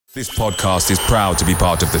This podcast is proud to be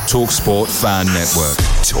part of the TalkSport Fan Network.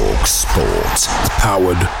 TalkSport.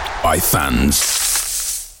 Powered by fans.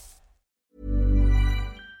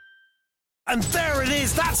 And there it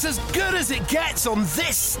is, that's as good as it gets on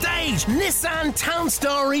this stage. Nissan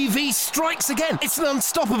Townstar EV strikes again. It's an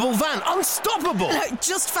unstoppable van, unstoppable.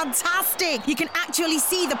 Just fantastic. You can actually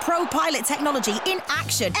see the ProPilot technology in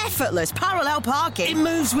action. Effortless parallel parking. It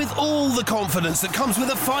moves with all the confidence that comes with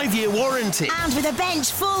a 5-year warranty. And with a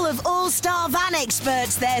bench full of all-star van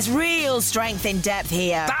experts, there's real strength in depth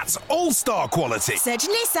here. That's all-star quality. Search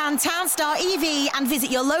Nissan Townstar EV and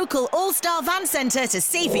visit your local all-star van centre to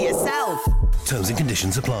see for yourself. Terms and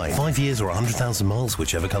conditions apply. 5 years or 100,000 miles,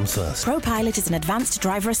 whichever comes first. ProPilot is an advanced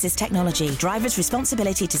driver assist technology. Driver's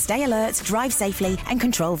responsibility to stay alert, drive safely, and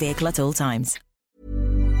control vehicle at all times.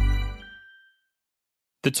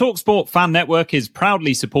 The TalkSport Fan Network is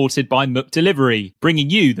proudly supported by McDelivery, bringing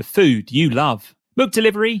you the food you love.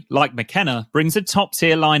 McDelivery, like McKenna, brings a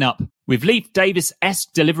top-tier lineup. With Leif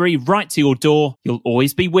Davis-esque delivery right to your door, you'll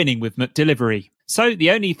always be winning with McDelivery. So the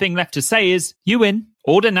only thing left to say is, you win.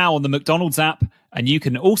 Order now on the McDonald's app, and you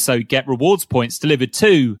can also get rewards points delivered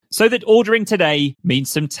too, so that ordering today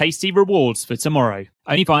means some tasty rewards for tomorrow.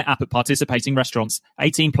 Only via app at participating restaurants.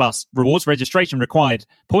 18 plus. Rewards registration required.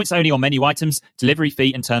 Points only on menu items. Delivery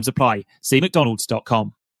fee and terms apply. See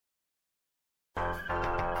mcdonalds.com.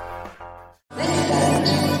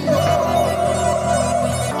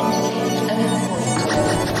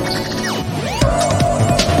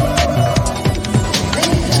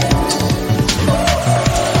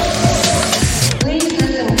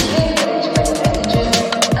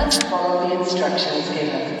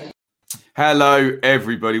 Hello,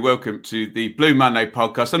 everybody. Welcome to the Blue Monday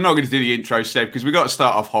podcast. I'm not going to do the intro, Seb, because we've got to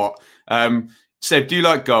start off hot. Seb, do you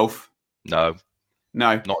like golf? No.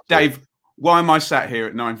 Not Dave, why am I sat here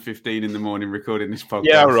at 9:15 in the morning recording this podcast?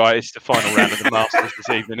 Yeah, right. It's the final round of the Masters this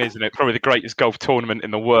evening, isn't it? Probably the greatest golf tournament in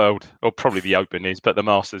the world, or probably the Open is, but the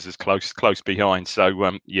Masters is close behind.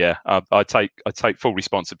 So, I take full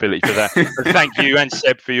responsibility for that. Thank you, and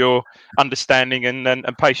Seb, for your understanding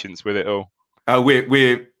and patience with it all.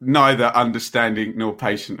 We're neither understanding nor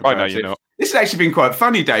patient about it. I know you're not. This has actually been quite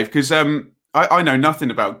funny, Dave, because I know nothing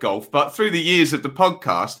about golf, but through the years of the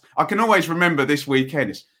podcast, I can always remember this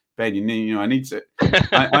weekend. It's, Ben, I need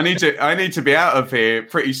to be out of here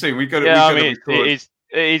pretty soon. It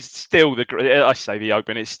is still the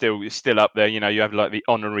Open. It's still up there. You have like the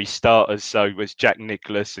honorary starters. So was Jack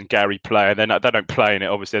Nicklaus and Gary Player. They don't play in it.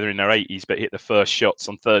 Obviously, they're in their 80s, but hit the first shots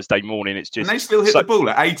on Thursday morning. It's just and they still hit the ball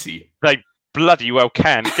at 80. They bloody well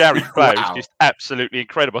can. Gary Player is just absolutely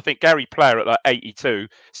incredible. I think Gary Player at like 82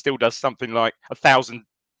 still does something like 1,000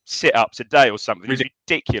 sit-ups a day or something. It's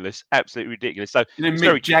ridiculous, absolutely ridiculous. So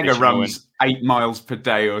Mick Jagger runs 8 miles per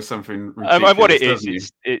day or something ridiculous. And what it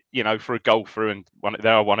is for a golfer, and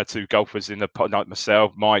there are 1 or 2 golfers in the like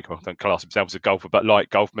myself, Mike. I don't class himself as a golfer, but like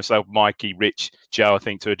golf myself, Mikey, Rich, Joe, I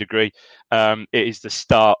think to a degree. It is the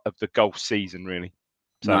start of the golf season, really.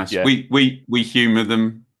 So, nice. Yeah. We humour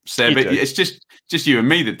them. Seb, it's just you and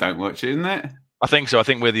me that don't watch it, isn't it? I think so. I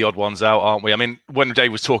think we're the odd ones out, aren't we? I mean, when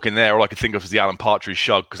Dave was talking there, all I could think of was the Alan Partridge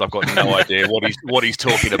shrug, because I've got no idea what he's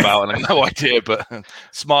talking about, and I have no idea. But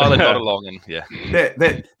smile and nod along, and yeah,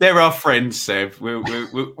 they're our friends, Seb. We'll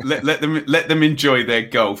let them enjoy their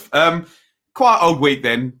golf. Quite old week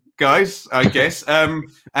then, guys, I guess.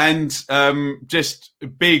 Just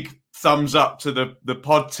big thumbs up to the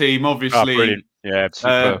pod team. Obviously, brilliant. Yeah,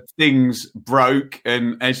 things broke,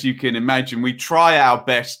 and as you can imagine, we try our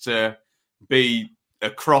best to be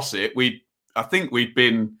across it. I think we'd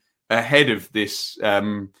been ahead of this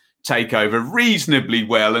takeover reasonably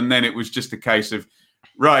well, and then it was just a case of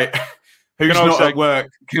right. Who's not at work?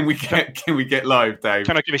 Can we get live, Dave?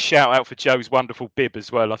 Can I give a shout out for Joe's wonderful bib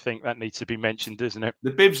as well? I think that needs to be mentioned, doesn't it? The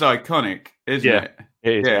bib's iconic, isn't it?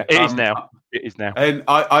 It is. Yeah, it is now. It is now. And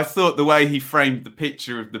I thought the way he framed the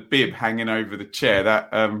picture of the bib hanging over the chair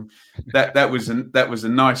that was a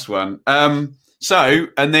nice one. So,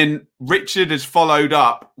 and then Richard has followed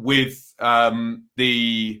up with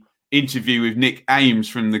the interview with Nick Ames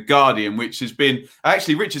from The Guardian, which has been...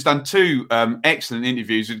 Actually, Richard's done 2 excellent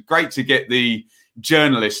interviews. It's great to get the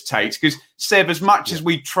journalist takes, because, Seb, as much as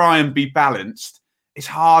we try and be balanced, it's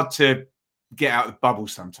hard to get out of the bubble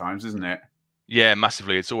sometimes, isn't it? Yeah,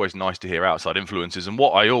 massively. It's always nice to hear outside influences. And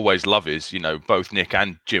what I always love is, both Nick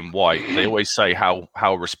and Jim White, they always say how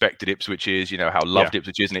respected Ipswich is, how loved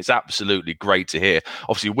Ipswich is. And it's absolutely great to hear.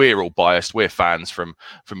 Obviously, we're all biased. We're fans from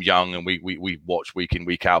young, and we watch week in,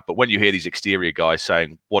 week out. But when you hear these exterior guys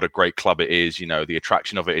saying what a great club it is, the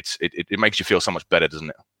attraction of it, it makes you feel so much better,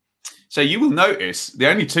 doesn't it? So you will notice the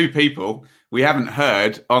only 2 people we haven't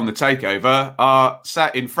heard on the takeover are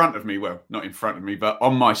sat in front of me. Well, not in front of me, but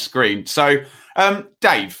on my screen. So,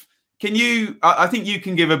 Dave, can you? I think you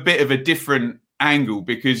can give a bit of a different angle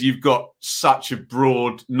because you've got such a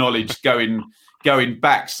broad knowledge going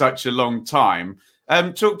back such a long time.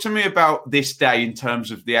 Talk to me about this day in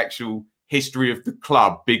terms of the actual history of the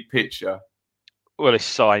club, big picture. Well, it's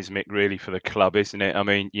seismic, really, for the club, isn't it? I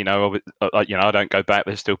mean, I don't go back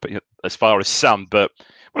there still as far as some, but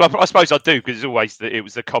I suppose I do because it was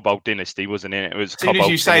the Cobbold dynasty, wasn't it? It was. As soon as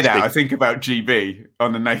you say that, I think about GB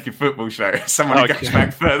on the Naked Football Show. Someone who goes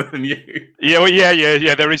back further than you.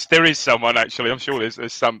 Yeah. There is someone actually. I'm sure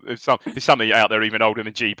there's somebody out there even older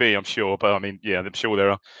than GB. I'm sure, but I mean, yeah, I'm sure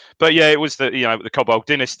there are. But yeah, it was the Cobbold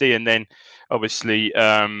dynasty, and then obviously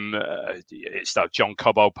it started. John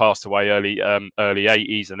Cobbold passed away early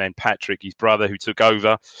 80s, and then Patrick, his brother, who took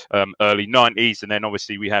over early 90s, and then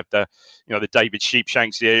obviously we have the David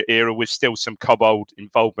Sheepshanks era with still some Cobbold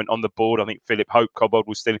involvement on the board. I think Philip Hope Cobbold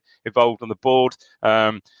was still involved on the board.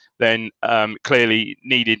 Then clearly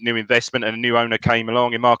needed new investment, and a new owner came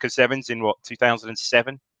along in Marcus Evans in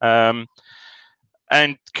 2007.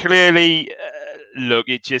 And clearly, look,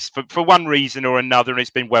 it just for one reason or another, and it's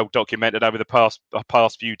been well documented over the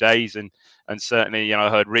past few days, and certainly, I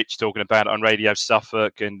heard Rich talking about it on Radio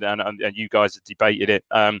Suffolk, and you guys have debated it.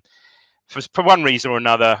 For one reason or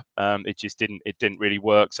another, it didn't really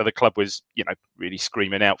work. So the club was, really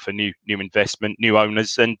screaming out for new investment, new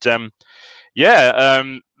owners, and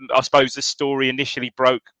I suppose the story initially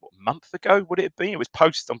broke a month ago. Would it have been? It was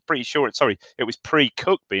I'm pretty sure it was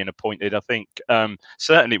pre-Cook being appointed. I think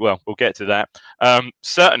certainly. Well, we'll get to that.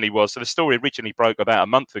 Certainly was. So the story originally broke about a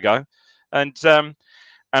month ago,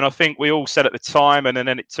 and I think we all said at the time, and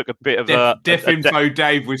then it took a bit of Info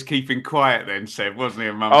Dave was keeping quiet then, Seb, wasn't he?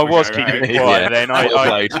 A month I ago, was keeping it quiet then.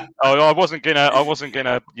 I wasn't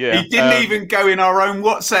gonna. Yeah. He didn't even go in our own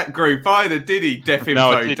WhatsApp group either, did he?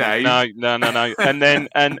 Info Dave. No. And then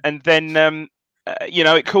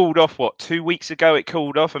it cooled off. 2 weeks ago? It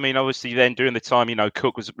cooled off. I mean, obviously, then during the time,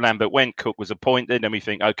 Lambert went, Cook was appointed, and we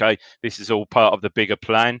think, okay, this is all part of the bigger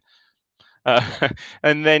plan.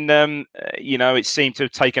 And then, it seemed to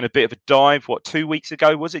have taken a bit of a dive. 2 weeks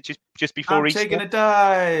ago was it? Just before Easter? Taking a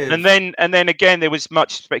dive. And then again, there was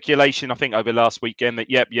much speculation. I think over last weekend that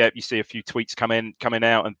you see a few tweets coming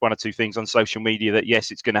out, and one or two things on social media that yes,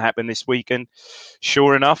 it's going to happen this week. And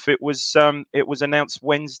sure enough, it was announced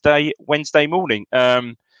Wednesday morning.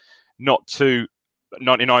 Not to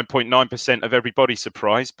 99.9% of everybody's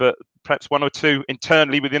surprised, but perhaps one or two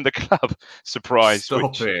internally within the club surprised.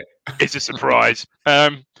 Stop it. It's a surprise.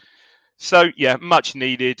 So yeah, much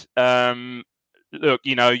needed. Look,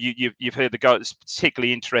 you've heard the guys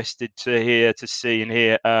particularly interested to see and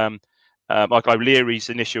hear Michael O'Leary's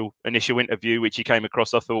initial interview, which he came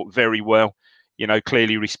across, I thought, very well.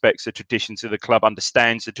 Clearly respects the traditions of the club,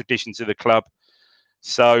 understands the traditions of the club.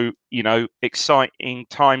 So, exciting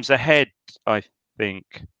times ahead, I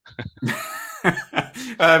think.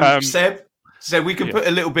 Seb, we can put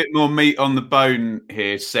a little bit more meat on the bone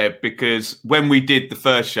here, Seb, because when we did the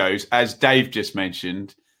first shows, as Dave just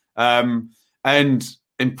mentioned, and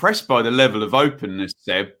impressed by the level of openness,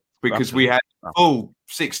 Seb, because we had full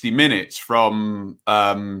 60 minutes from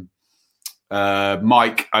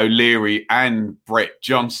Mike O'Leary and Brett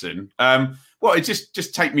Johnson.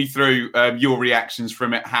 Just take me through your reactions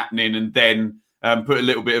from it happening, and then put a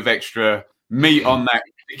little bit of extra meat on that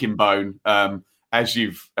chicken bone as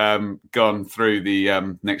you've gone through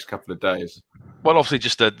the next couple of days. Well, obviously,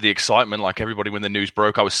 just the excitement, like everybody when the news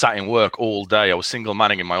broke. I was sat in work all day. I was single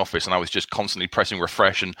manning in my office, and I was just constantly pressing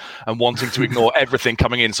refresh and wanting to ignore everything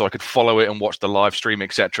coming in so I could follow it and watch the live stream,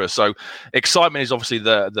 etc. So excitement is obviously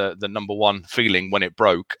the number one feeling when it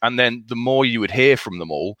broke. And then the more you would hear from them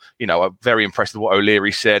all, I'm very impressed with what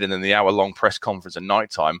O'Leary said. And then the hour-long press conference at night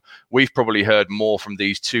time, we've probably heard more from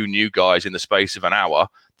these two new guys in the space of an hour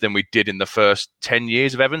than we did in the first 10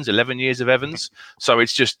 years of Evans, 11 years of Evans. So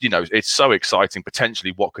it's just, it's so exciting,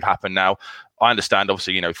 potentially what could happen now. I understand,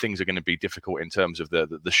 obviously, things are going to be difficult in terms of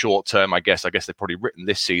the short term, I guess. they've probably written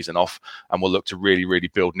this season off, and we'll look to really, really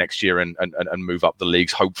build next year and move up the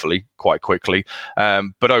leagues, hopefully, quite quickly.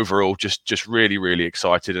 But overall, just really, really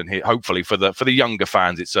excited. And hopefully for the younger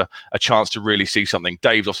fans, it's a chance to really see something.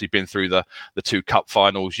 Dave's obviously been through the two cup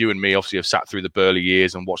finals. You and me obviously have sat through the Burley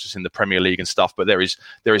years and watched us in the Premier League and stuff. But there is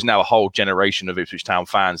now a whole generation of Ipswich Town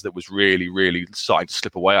fans that was really, really starting to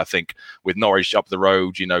slip away, I think, with Norwich up the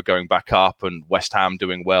road, going back up, and West Ham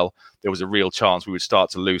doing well. There was a real chance we would start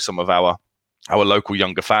to lose some of our our local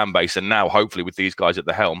younger fan base. And now, hopefully, with these guys at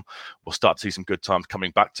the helm, we'll start to see some good times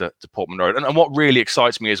coming back to Portman Road. And what really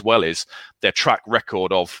excites me as well is their track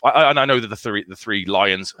record of, and I know that the three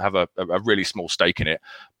Lions have a really small stake in it,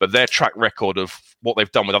 but their track record of what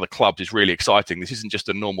they've done with other clubs is really exciting. This isn't just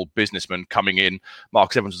a normal businessman coming in.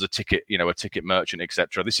 Marcus Evans was a ticket merchant,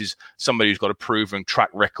 etc. This is somebody who's got a proven track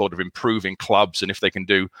record of improving clubs. And if they can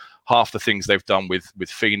do half the things they've done with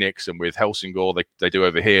Phoenix and with Helsingør, they do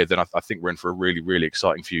over here, then I think we're in for a really, really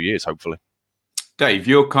exciting few years, hopefully. Dave,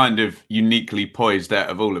 you're kind of uniquely poised out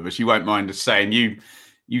of all of us. You won't mind us saying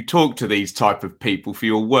you talk to these type of people for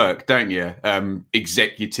your work, don't you?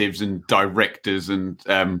 Executives and directors and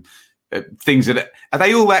things are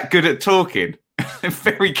they all that good at talking?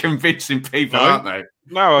 Very convincing people, aren't they?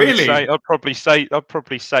 No, really? I'd probably say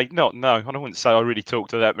not. No, I wouldn't say I really talk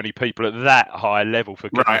to that many people at that high level, for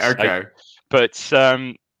goodness sake. Okay. But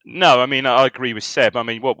no, I mean, I agree with Seb. I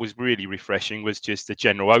mean, what was really refreshing was just the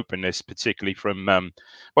general openness, particularly from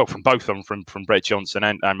both of them, from Brett Johnson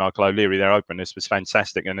and Michael O'Leary. Their openness was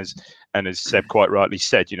fantastic, and as Seb quite rightly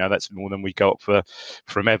said, that's more than we got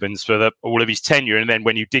from Evans for all of his tenure. And then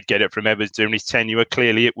when you did get it from Evans during his tenure,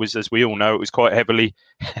 clearly it was, as we all know, it was quite heavily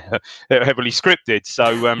scripted.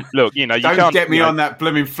 So look, you don't get me on that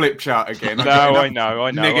blooming flip chart again. No, I know.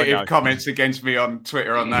 Negative comments against me on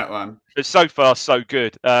Twitter on that one. But so far, so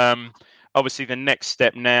good. Obviously, the next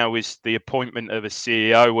step now is the appointment of a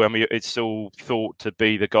CEO. I mean, it's all thought to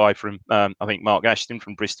be the guy from, I think, Mark Ashton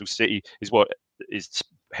from Bristol City is what is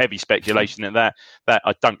heavy speculation in that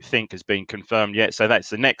I don't think has been confirmed yet. So that's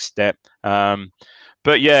the next step.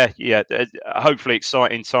 But yeah, hopefully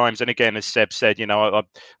exciting times. And again, as Seb said, I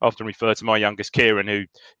often refer to my youngest Kieran,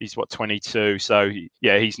 he's 22. So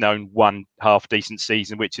yeah, he's known one half decent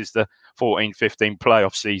season, which is the 14-15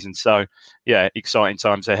 playoff season. So yeah, exciting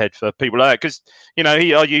times ahead for people like that. Because,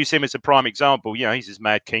 I use him as a prime example. He's as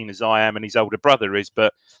mad keen as I am and his older brother is,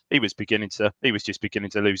 but he was just beginning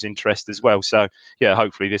to lose interest as well. So yeah,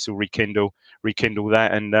 hopefully this will rekindle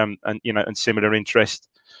that and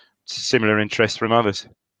similar interest from others.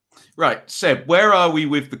 Right, Seb, where are we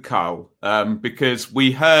with the Carl? Because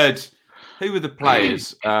we heard who were the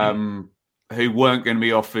players who weren't going to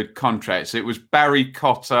be offered contracts. It was Barry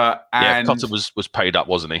Cotter and Cotter was paid up,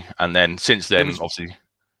 wasn't he? And then since then, obviously,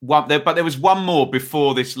 but there was one more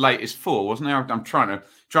before this latest four, wasn't there? I'm trying to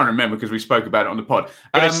remember because we spoke about it on the pod.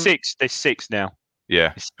 There's six. There's six now.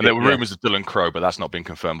 Yeah, and there were rumours of Dylan Crowe, but that's not been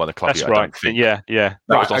confirmed by the club yet. That's right. Yeah.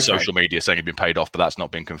 That was on social media saying he'd been paid off, but that's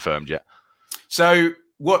not been confirmed yet. So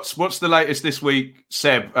what's the latest this week,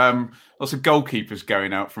 Seb? Lots of goalkeepers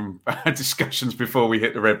going out from discussions before we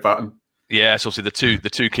hit the red button. Yeah, so obviously the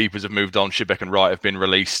two keepers have moved on. Shibek and Wright have been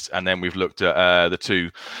released, and then we've looked at the two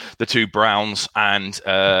Browns and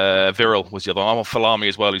Viral was the other one. Falami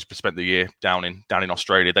as well, who's spent the year down in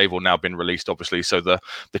Australia. They've all now been released, obviously. So the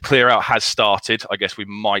clear out has started. I guess we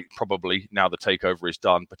might probably, now the takeover is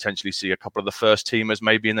done, potentially see a couple of the first teamers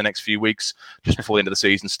maybe in the next few weeks, just before the end of the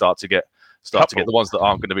season, start to get the ones that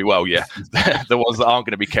aren't going to be the ones that aren't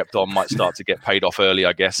going to be kept on might start to get paid off early,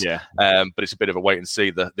 I guess. Yeah. But it's a bit of a wait and see.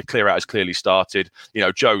 The clear out has clearly started.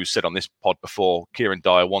 Joe's said on this pod before, Kieran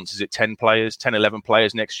Dyer wants 10, 11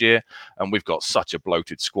 players next year, and we've got such a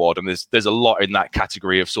bloated squad, and there's a lot in that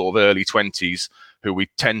category of sort of early 20s who we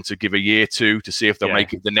tend to give a year to see if they'll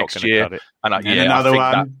make it the next year. And another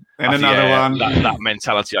one. That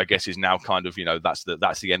mentality, I guess, is now kind of, that's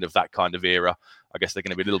the end of that kind of era. I guess they're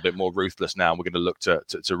going to be a little bit more ruthless now. And we're going to look to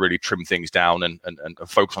really trim things down and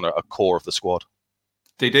focus on a core of the squad.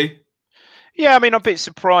 DD? Yeah, I mean, I'm a bit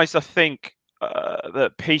surprised. I think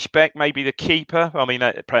that Piszczek, maybe the keeper. I mean,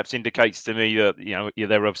 that perhaps indicates to me that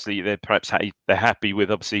they're happy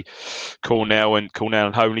with obviously Cornell and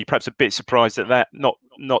Holney. Perhaps a bit surprised at that. Not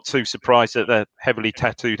too surprised at the heavily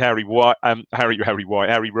tattooed Harry Wright. The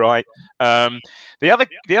other,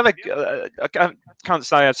 I can't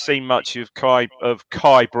say I've seen much of Kai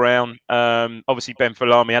Brown. Obviously Ben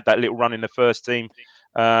Falami had that little run in the first team.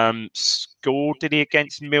 Scored, did he,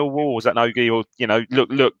 against Millwall? Was that no good? Or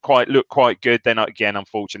look quite good. Then again,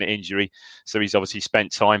 unfortunate injury. So he's obviously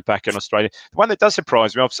spent time back in Australia. The one that does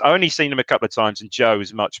surprise me, I've only seen him a couple of times, and Joe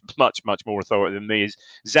is much more authority than me, is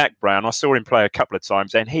Zach Brown. I saw him play a couple of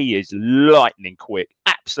times, and he is lightning quick,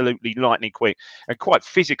 absolutely lightning quick, and quite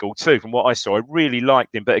physical too. From what I saw, I really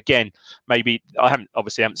liked him. But again, maybe I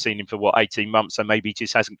haven't seen him for 18 months, so maybe he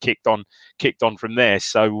just hasn't kicked on from there.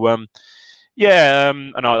 So.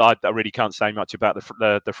 And I really can't say much about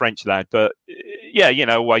the French lad, but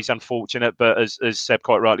always unfortunate. But as Seb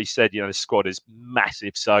quite rightly said, the squad is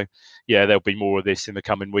massive, so there'll be more of this in the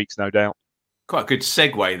coming weeks, no doubt. Quite a good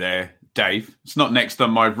segue there, Dave. It's not next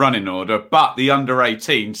on my running order, but the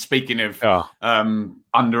under-18s, speaking of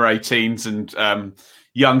under-18s and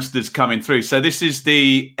youngsters coming through. So this is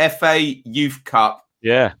the FA Youth Cup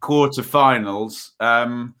quarterfinals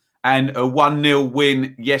and a 1-0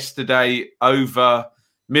 win yesterday over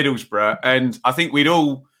Middlesbrough. And I think we'd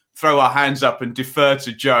all throw our hands up and defer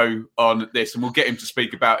to Joe on this, and we'll get him to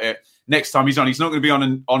speak about it next time he's on. He's not going to be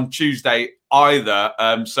on Tuesday either,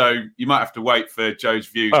 so you might have to wait for Joe's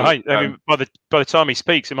views. Oh, hey, I mean, by the time he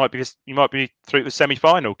speaks, he might be through the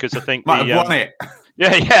semi-final, because I think might have won it.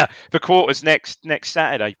 The quarters next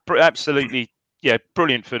Saturday. Absolutely,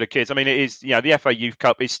 brilliant for the kids. I mean, it is, the FA Youth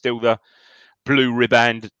Cup is still the blue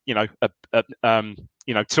ribband,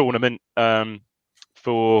 tournament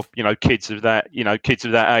for kids of that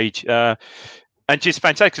age. And just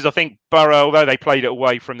fantastic, because I think Borough, although they played it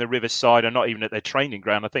away from the Riverside and not even at their training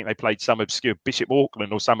ground, I think they played some obscure Bishop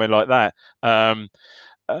Auckland or somewhere like that.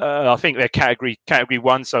 I think they're category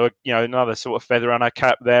 1, so another sort of feather on our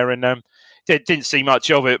cap there. And didn't see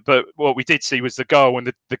much of it, but what we did see was the goal,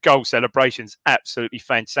 and the goal celebrations absolutely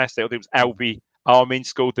fantastic. I think it was Albie Armin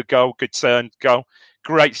scored the goal, good turn goal.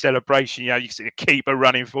 Great celebration. You see the keeper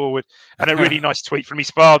running forward, and a really nice tweet from his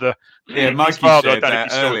father. Yeah, Mikey shared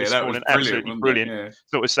that earlier. That was absolutely brilliant. Yeah.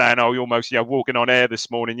 Sort of saying, "Oh, you're almost walking on air this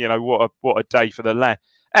morning." What a day for the lad.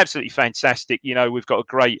 Absolutely fantastic. We've got a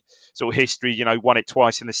great sort of history. Won it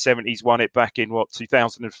twice in the 70s. Won it back in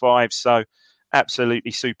 2005. So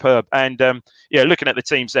absolutely superb. And looking at the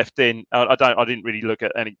teams left in, I didn't really look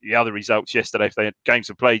at any of the other results yesterday. If they had games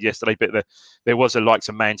were played yesterday, but there was the likes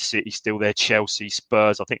of Man City still there, Chelsea,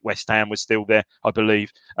 Spurs. I think West Ham was still there, I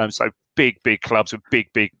believe. So big clubs with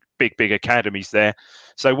big academies there.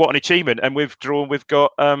 So what an achievement! And we've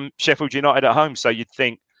got Sheffield United at home. So you'd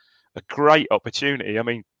think a great opportunity. I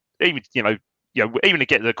mean, even to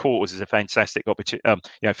get to the quarters is a fantastic opportunity,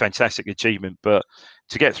 fantastic achievement. But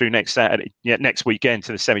to get through next weekend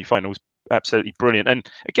to the semi-finals, absolutely brilliant. And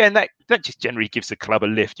again, that just generally gives the club a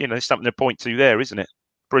lift. There's something to point to there, isn't it?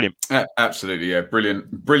 Brilliant. Absolutely, yeah,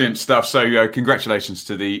 brilliant stuff. So congratulations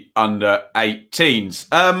to the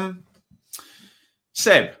under-18s.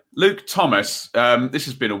 Seb, Luke Thomas. This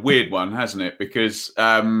has been a weird one, hasn't it? Because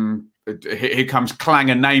here comes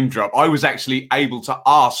Clanger name drop. I was actually able to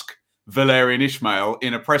ask Valérien Ismaël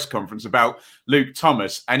in a press conference about Luke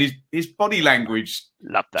Thomas, and his body language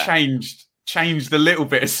changed a little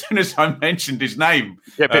bit as soon as I mentioned his name.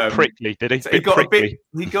 Yeah, a bit prickly, did he? He got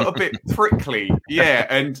a bit prickly, yeah.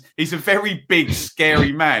 And he's a very big,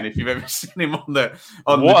 scary man. If you've ever seen him on the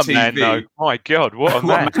TV, man, though. My God, what a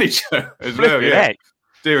manager as well. Yeah,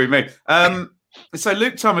 dearie me. So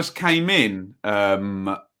Luke Thomas came in,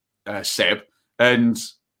 Seb, and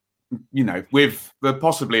with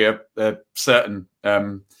possibly a certain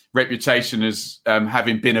reputation as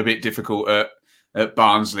having been a bit difficult at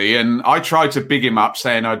Barnsley. And I tried to big him up,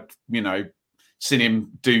 saying I'd, seen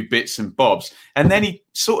him do bits and bobs. And then he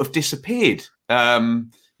sort of disappeared,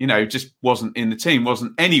 just wasn't in the team,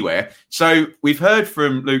 wasn't anywhere. So we've heard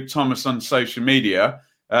from Luke Thomas on social media.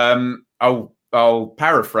 I'll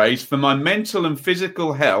paraphrase: for my mental and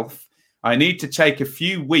physical health, I need to take a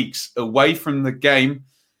few weeks away from the game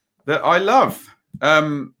that I love.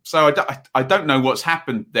 So I don't know what's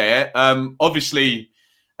happened there. Obviously,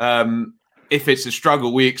 if it's a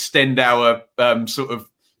struggle, we extend our sort of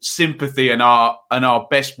sympathy and our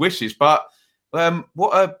best wishes. But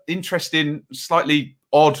what a interesting, slightly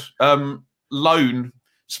odd loan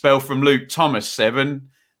spell from Luke Thomas, Seb.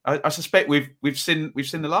 I suspect we've seen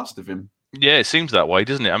the last of him. Yeah, it seems that way,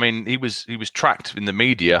 doesn't it? I mean, he was tracked in the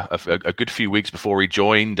media a good few weeks before he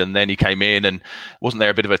joined, and then he came in, and wasn't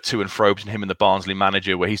there a bit of a to and fro between him and the Barnsley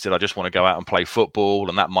manager, where he said, "I just want to go out and play football,"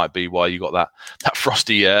 and that might be why you got that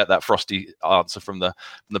frosty answer from the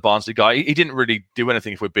Barnsley guy. He didn't really do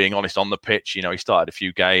anything, if we're being honest, on the pitch. He started a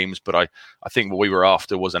few games, but I think what we were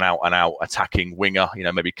after was an out and out attacking winger.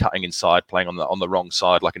 Maybe cutting inside, playing on the wrong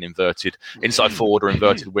side, like an inverted inside forward or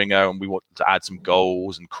inverted winger, and we wanted to add some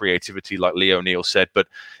goals and creativity, like Lee O'Neill said, but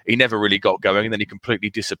he never really got going, and then he completely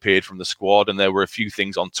disappeared from the squad. And there were a few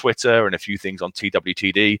things on Twitter and a few things on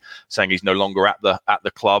TWTD saying he's no longer at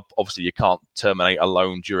the club. Obviously, you can't terminate a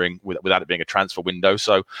loan without it being a transfer window,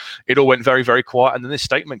 so it all went very, very quiet. And then this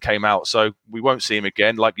statement came out, so we won't see him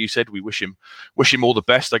again. Like you said, we wish him all the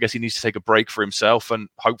best. I guess he needs to take a break for himself, and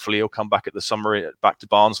hopefully he'll come back at the summer, back to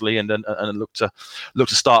Barnsley, and look to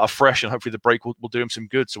start afresh. And hopefully the break will do him some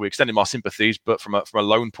good. So we extend him our sympathies, but from a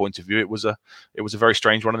loan point of view, it was a very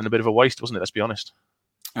strange one and a bit of a waste, wasn't it? Let's be honest.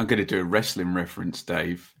 I'm going to do a wrestling reference,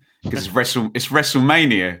 Dave, because it's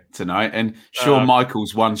WrestleMania tonight, and Shawn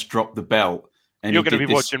Michaels once dropped the belt And you're going to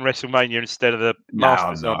be watching WrestleMania instead of the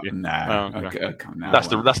Masters, aren't you? No. That's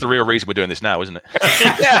the real reason we're doing this now, isn't it?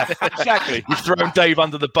 Yeah, exactly. You've thrown Dave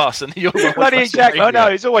under the bus, and you're bloody exactly. I know,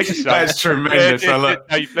 it's always the same. That's tremendous. I like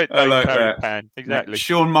that. Pan. Exactly.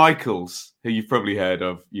 Shawn Michaels, who you've probably heard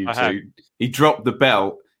of, he dropped the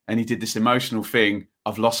belt and he did this emotional thing.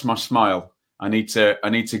 I've lost my smile. I need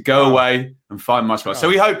to go away and find my smile. So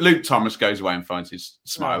we hope Luke Thomas goes away and finds his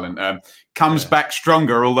smile and comes back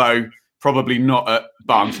stronger, although probably not at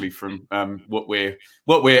Barnsley from what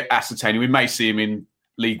we're ascertaining. We may see him in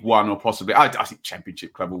League One or possibly, I think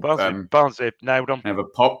Championship club will. Barnsley nailed on. Have a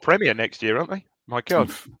pop Premier next year, aren't they? My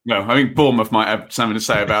God. No, I think Bournemouth might have something to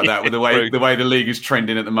say about that with the way the league is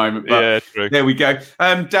trending at the moment. But true. There we go.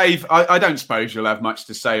 Dave, I don't suppose you'll have much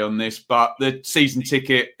to say on this, but the season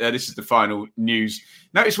ticket, this is the final news.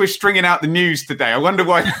 Notice we're stringing out the news today. I wonder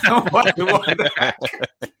why.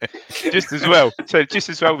 Just as well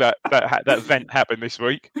that event happened this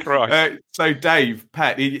week. Right. So, Dave,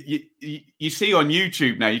 Pat, you see on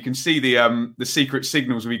YouTube now, you can see the secret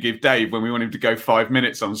signals we give Dave when we want him to go 5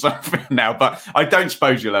 minutes on something now. But I don't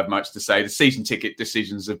suppose you'll have much to say. The season ticket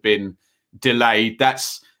decisions have been delayed.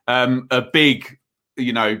 That's a big,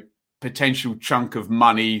 potential chunk of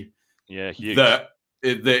money. Yeah, huge. That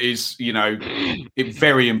is,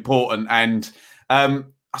 very important. And I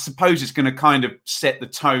suppose it's going to kind of set the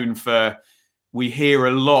tone for, we hear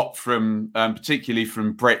a lot from, particularly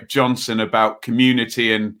from Brett Johnson about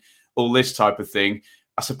community and all this type of thing.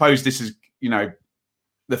 I suppose this is, the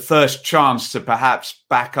first chance to perhaps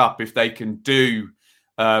back up if they can do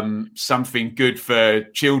something good for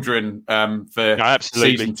children for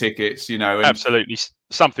season tickets, Absolutely.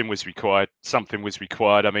 Something was required.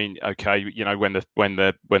 I mean, okay, when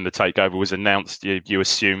the takeover was announced, you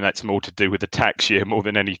assume that's more to do with the tax year more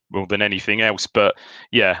than anything else. But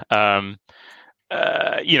yeah,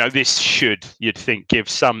 this should, you'd think, give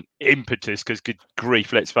some impetus, because good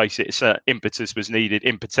grief, let's face it, impetus was needed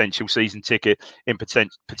in potential season ticket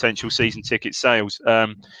sales.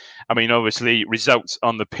 I mean, obviously, results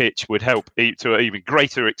on the pitch would help to an even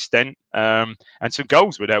greater extent, and some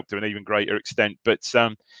goals would help to an even greater extent. But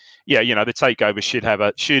the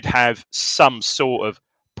takeover should have some sort of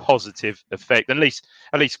positive effect. At least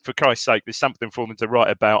for Christ's sake, there's something for them to write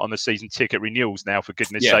about on the season ticket renewals now, for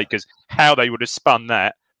goodness sake, because how they would have spun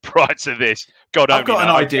that prior to this, God only knows. I've got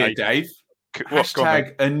an idea, Dave.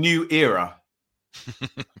 Hashtag a new era.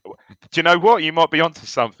 Do you know what? You might be onto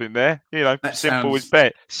something there. Simple is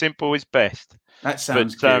best. That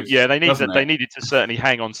sounds good. They needed to certainly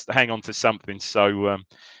hang on to something. So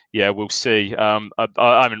we'll see. I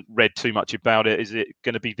haven't read too much about it. Is it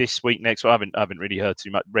going to be this week, next? I haven't really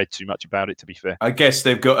read too much about it, to be fair. I guess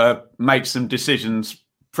they've got to make some decisions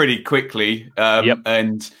pretty quickly.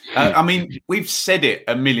 And I mean, we've said it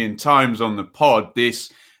a million times on the pod.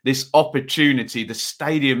 This opportunity, the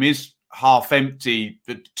stadium is half empty,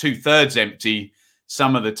 but 2/3 empty.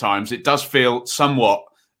 Some of the times, it does feel somewhat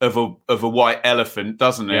of a white elephant,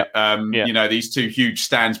 doesn't it? These two huge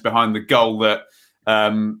stands behind the goal that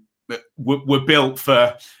were built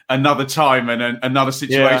for another time and another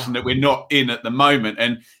situation that we're not in at the moment.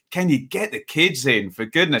 And can you get the kids in, for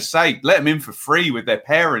goodness sake? Let them in for free with their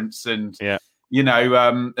parents, and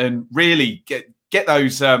and really get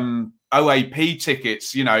those OAP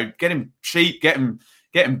tickets. Get them cheap, get them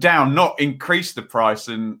down, not increase the price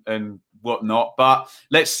and whatnot. But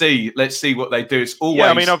let's see what they do. It's always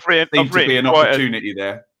I've written to be an opportunity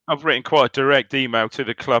there. I've written quite a direct email to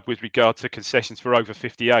the club with regard to concessions for over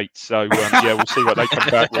 58. So we'll see what they come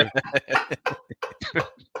back with.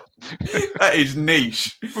 That is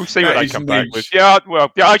niche. We'll see what they come back with.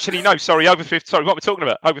 Actually, no, sorry, over 50. Sorry, what we're talking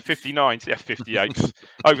about? Over 59. Yeah, 58.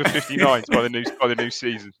 Over 59 by the new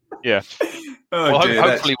season. Yeah.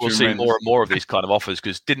 Hopefully we'll see more and more of these kind of offers,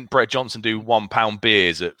 because didn't Brett Johnson do £1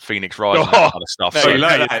 beers at Phoenix Rise and that kind of stuff? So you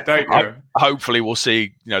like that, don't you? Hopefully we'll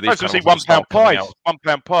see, these kind of £1 pies.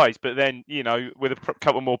 £1 pies, but then, with a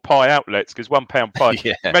couple more pie outlets, because £1 pie.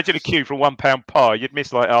 Imagine a queue for £1 pie, you'd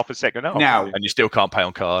miss like half a second off. Now, and you still can't pay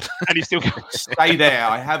on card. And you still can't. Stay there.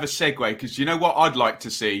 I have a segue, because you know what I'd like to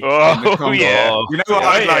see? You know what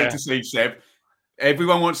I'd like to see, Seb?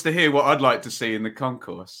 Everyone wants to hear what I'd like to see in the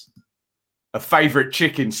concourse. A favourite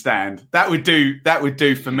chicken stand. That would do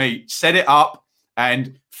for me. Set it up,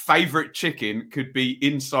 and favourite chicken could be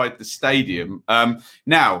inside the stadium.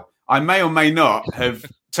 Now, I may or may not have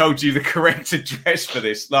told you the correct address for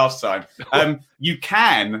this last time. You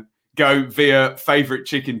can go via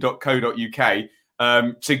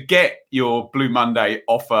favouritechicken.co.uk to get your Blue Monday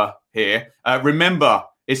offer here. Remember,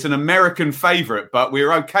 It's an American favourite, but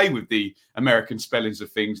we're okay with the American spellings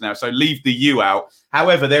of things now. So leave the U out.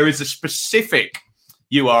 However, there is a specific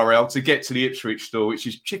URL to get to the Ipswich store, which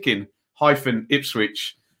is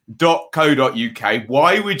chicken-ipswich.co.uk.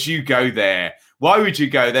 Why would you go there? Why would you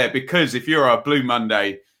go there? Because if you're our Blue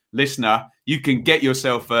Monday listener, you can get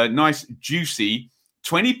yourself a nice, juicy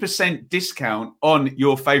 20% discount on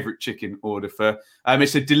your favourite chicken order. For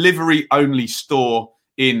it's a delivery-only store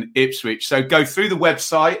in Ipswich. So go through the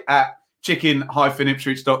website at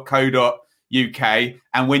chicken-ipswich.co.uk,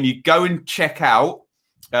 and when you go and check out,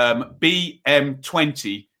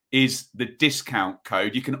 BM20 is the discount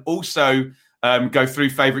code. You can also go through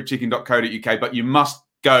favouritechicken.co.uk, but you must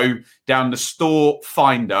go down the store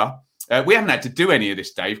finder. We haven't had to do any of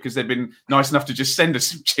this, Dave, because they've been nice enough to just send us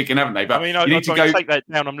some chicken, haven't they? But I mean, I need to go take that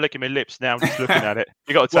down. I'm licking my lips now, just looking at it.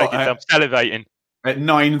 You got to take it down. I'm salivating. At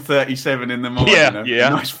 9:37 in the morning. Yeah.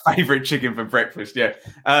 Nice favourite chicken for breakfast, yeah.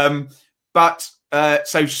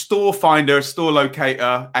 So store finder, store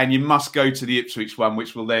locator, and you must go to the Ipswich one,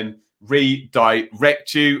 which will then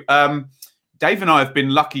redirect you. Dave and I have been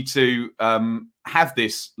lucky to have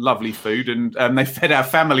this lovely food, and they fed our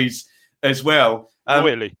families as well.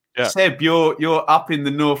 Really? Yeah. Seb, you're up in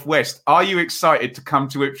the northwest. Are you excited to come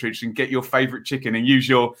to Ipswich and get your favourite chicken and use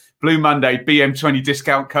your Blue Monday BM20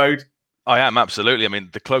 discount code? I am, absolutely. I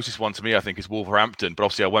mean, the closest one to me, I think, is Wolverhampton, but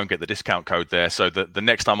obviously I won't get the discount code there. So the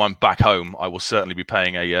next time I'm back home, I will certainly be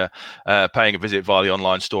paying a visit via the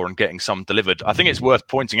online store and getting some delivered. I think it's worth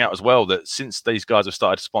pointing out as well that since these guys have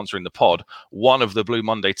started sponsoring the pod, one of the Blue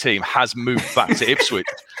Monday team has moved back to Ipswich.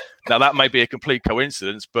 Now, that may be a complete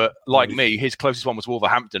coincidence, but like me, his closest one was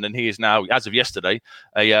Wolverhampton, and he is now, as of yesterday,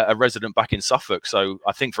 a resident back in Suffolk. So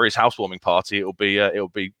I think for his housewarming party, it'll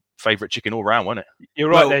be favourite chicken all round, won't it?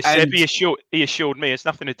 You're right there, Seb. He assured me it's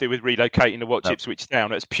nothing to do with relocating to watch Ipswich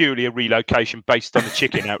Town. It's purely a relocation based on the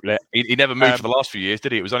chicken outlet. He never moved for the last few years,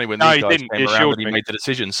 did he? It was only when these guys came around that he made the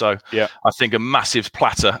decision. So yeah, I think a massive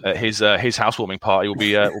platter at his housewarming party will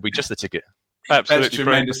be just the ticket. Absolutely. That's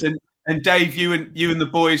tremendous. And Dave, you and the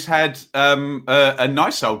boys had a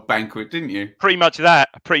nice old banquet, didn't you? Pretty much that.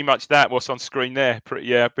 What's on screen there?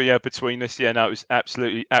 Between us, no, it was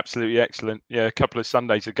absolutely excellent. Yeah, a couple of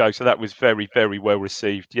Sundays ago, so that was very, very well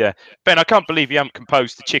received. Yeah, Ben, I can't believe you haven't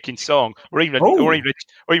composed the chicken song, or even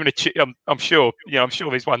I'm sure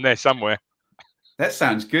there's one there somewhere. That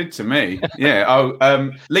sounds good to me. Yeah.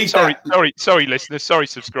 Sorry, listeners. Sorry,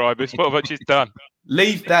 subscribers. What have I just done?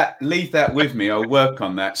 Leave that with me. I'll work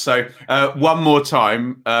on that. So one more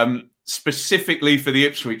time, specifically for the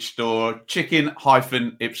Ipswich store,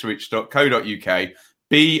 chicken-ipswich.co.uk,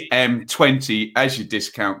 BM20 as your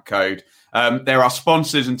discount code. There are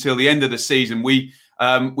sponsors until the end of the season. We'd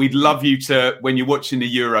love you to, when you're watching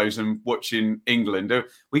the Euros and watching England, are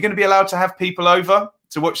we going to be allowed to have people over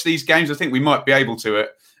to watch these games? I think we might be able to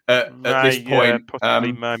at this point.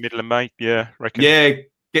 Possibly middle of May. Yeah, reckon. Yeah,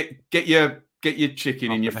 get your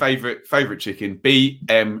chicken in your favorite chicken,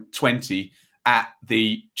 BM20 at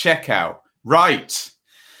the checkout. Right.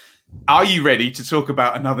 Are you ready to talk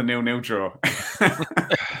about another 0-0 draw?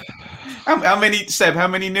 How many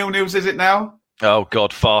 0-0s is it now? Oh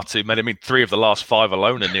God, far too many. I mean, 3 of the last 5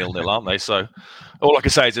 alone are 0-0, aren't they? So all I can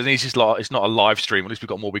say is it's not a live stream. At least we've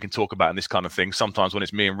got more we can talk about in this kind of thing. Sometimes when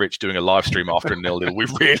it's me and Rich doing a live stream after a 0-0, we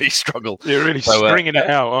really struggle. You're really stringing it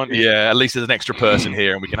out, aren't you? Yeah, at least there's an extra person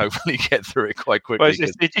here, and we can hopefully get through it quite quickly. Well,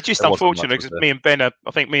 it's just unfortunate because me and Ben are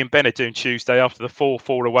doing Tuesday after the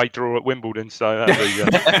 4-4 away draw at Wimbledon. So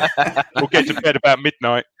we'll get to bed about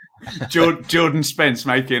midnight. Jordan Spence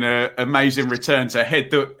making an amazing return to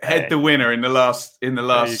head the winner in the last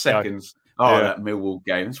seconds. Go. That Millwall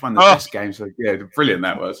game. It's one of the best games. Yeah, brilliant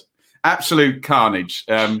that was. Absolute carnage.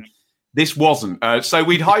 This wasn't. So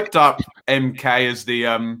we'd hyped up MK as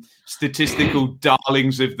the statistical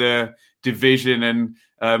darlings of the division, and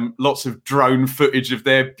lots of drone footage of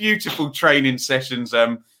their beautiful training sessions,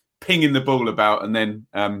 pinging the ball about, and then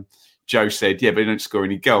Joe said, yeah, but they don't score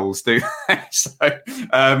any goals, do they?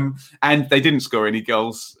 And they didn't score any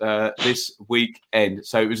goals this weekend.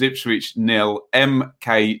 So it was Ipswich 0,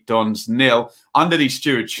 MK Dons 0, under the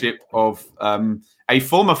stewardship of a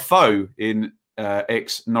former foe in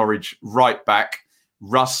ex-Norwich right-back,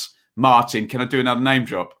 Russ Martin. Can I do another name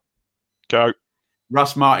drop? Go.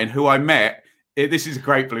 Russ Martin, who I met. This is a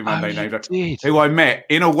great Blue Monday name drop. Who I met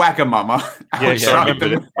in a Wagamama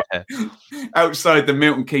outside the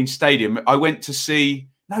Milton Keynes Stadium. I went to see.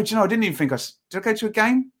 No, do you know? I didn't even think did I go to a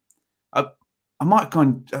game? I I might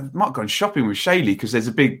have gone shopping with Shaylee because there's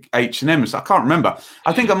a big H&M. So I can't remember.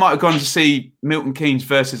 I think I might have gone to see Milton Keynes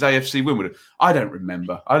versus AFC Wimbledon. I don't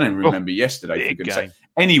remember. I don't remember yesterday. For goodness sake.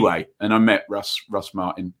 Anyway, and I met Russ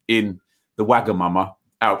Martin in the Wagamama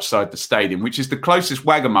outside the stadium, which is the closest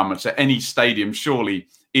Wagamama to any stadium, surely,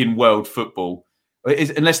 in world football,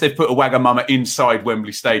 unless they've put a Wagamama inside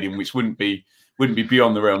Wembley Stadium, which wouldn't be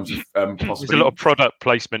beyond the realms of possibility. There's a lot of product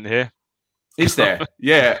placement here. Is there?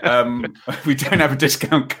 Yeah. We don't have a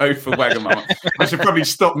discount code for Wagamama. I should probably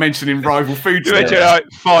stop mentioning rival foods. You mentioned it like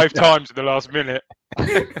 5 times in the last minute.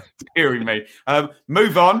 Hearing me.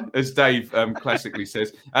 Move on, as Dave classically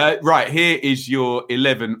says. Right, here is your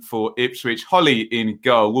 11 for Ipswich. Holly in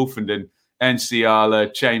goal, Wolfenden,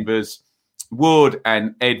 Nsiala, Chambers, Ward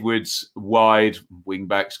and Edwards wide,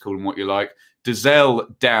 wing-backs, call them what you like. Dazelle,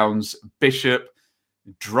 Downs, Bishop,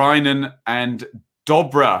 Drinan and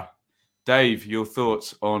Dobra. Dave, your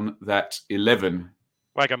thoughts on that 11?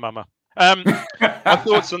 Wagamama. My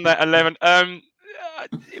thoughts on that 11.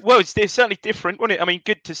 Well, it's certainly different, wasn't it? I mean,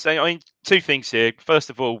 good to see. I mean, 2 things here.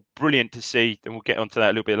 First of all, brilliant to see, and we'll get onto that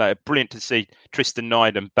a little bit later. Brilliant to see Tristan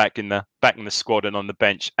Nyden back in the squad and on the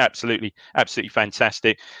bench. Absolutely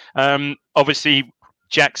fantastic. Obviously,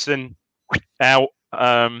 Jackson out.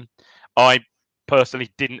 I personally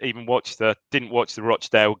didn't watch the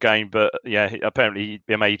Rochdale game, but yeah, apparently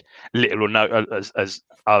he made little or no, as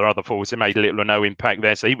our other forwards, he made little or no impact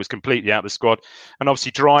there, so he was completely out of the squad. And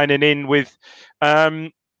obviously Drinan in with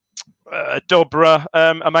Dobra,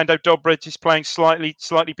 Armando Dobra, just playing slightly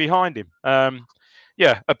behind him.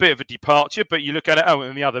 Yeah, a bit of a departure, but you look at it. Oh,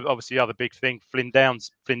 and the other big thing, Flynn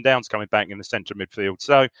Downs coming back in the centre midfield.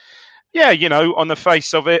 So yeah, you know, on the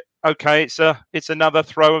face of it, okay, it's another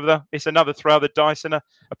throw of the dice and a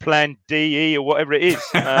plan D, E, or whatever it is.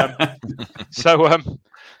 Yeah,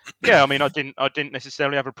 I mean, I didn't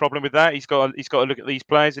necessarily have a problem with that. He's got to look at these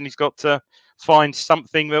players and he's got to find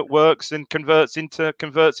something that works and converts into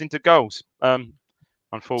goals.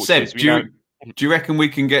 Unfortunately, Seb, do you reckon we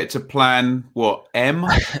can get to plan what M?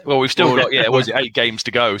 Well, we've still got 8 games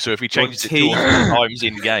to go. So if we change it to 2 times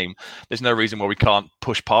in game, there's no reason why we can't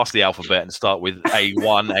push past the alphabet and start with A1,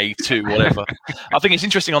 A2, whatever. I think it's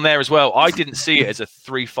interesting on there as well. I didn't see it as a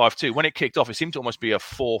 3-5-2 when it kicked off. It seemed to almost be a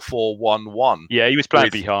 4-4-1-1. Yeah, he was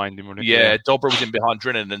playing behind him. Yeah, Dobra was in behind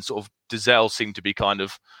Drinan, and sort of Dazelle seemed to be kind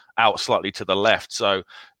of out slightly to the left. So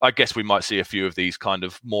I guess we might see a few of these kind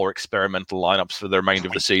of more experimental lineups for the remainder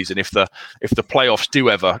of the season if the playoffs do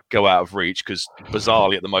ever go out of reach, because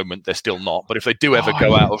bizarrely at the moment they're still not, but if they do ever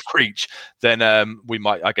go out of reach, then we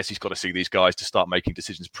might, I guess he's got to see these guys to start making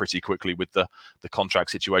decisions pretty quickly with the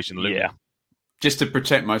contract situation looming. Yeah. Just to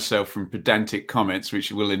protect myself from pedantic comments,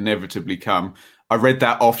 which will inevitably come, I read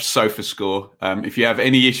that off SofaScore. If you have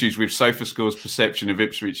any issues with SofaScore's perception of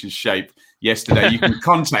Ipswich's shape yesterday, you can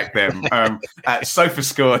contact them at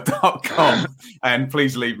sofascore.com, and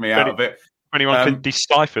please leave me out of it. Anyone can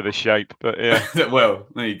decipher the shape, but yeah. Well,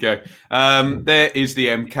 there you go. There is the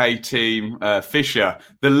MK team. Fisher,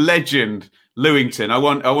 the legend, Lewington. I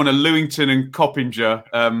want a Lewington and Coppinger.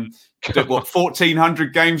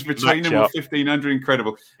 1,400 games between them, or 1,500?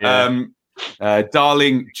 Incredible. Yeah.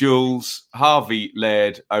 Darling, Jules, Harvey,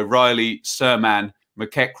 Laird, O'Reilly, Serman,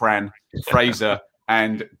 McEachran, Fraser,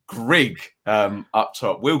 and Grigg up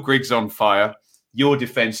top. Will Grigg's on fire. Your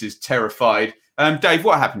defence is terrified. Dave,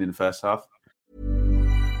 what happened in the first half?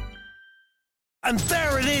 And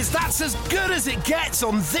there it is, that's as good as it gets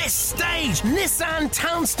on this stage. Nissan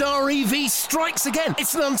Townstar EV strikes again.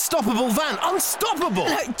 It's an unstoppable van, unstoppable.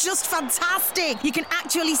 Just fantastic. You can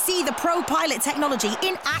actually see the ProPilot technology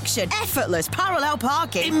in action. Effortless parallel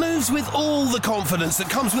parking. It moves with all the confidence that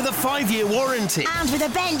comes with a 5-year warranty. And with a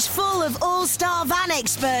bench full of all-star van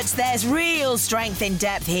experts, there's real strength in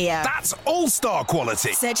depth here. That's all-star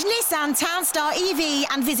quality. Search Nissan Townstar EV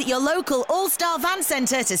and visit your local all-star van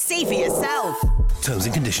centre to see for yourself. Terms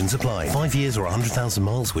and conditions apply. 5 years or 100,000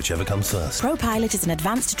 miles, whichever comes first. ProPilot is an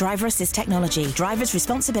advanced driver assist technology. Driver's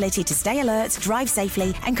responsibility to stay alert, drive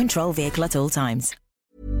safely, and control vehicle at all times.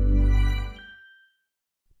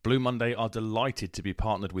 Blue Monday are delighted to be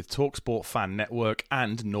partnered with TalkSport Fan Network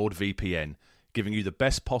and NordVPN, giving you the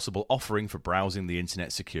best possible offering for browsing the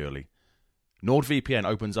internet securely. NordVPN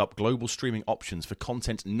opens up global streaming options for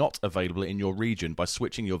content not available in your region by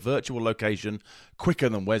switching your virtual location quicker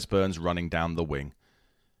than Wes Burns running down the wing.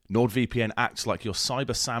 NordVPN acts like your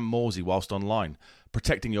cyber Sam Morsey whilst online,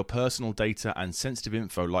 protecting your personal data and sensitive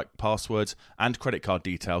info like passwords and credit card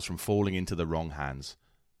details from falling into the wrong hands.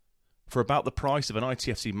 For about the price of an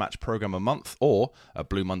ITFC match program a month or a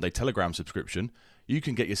Blue Monday Telegram subscription, you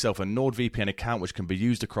can get yourself a NordVPN account which can be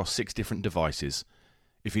used across 6 different devices.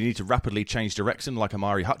 If you need to rapidly change direction like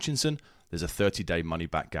Amari Hutchinson, there's a 30-day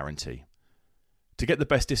money-back guarantee. To get the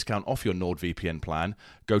best discount off your NordVPN plan,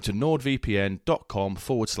 go to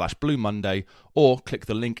nordvpn.com/Blue Monday or click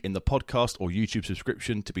the link in the podcast or YouTube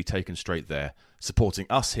subscription to be taken straight there, supporting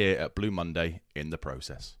us here at Blue Monday in the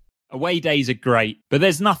process. Away days are great, but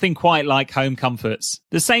there's nothing quite like home comforts.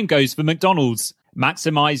 The same goes for McDonald's.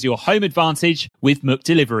 Maximise your home advantage with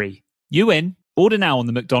McDelivery. You in? Order now on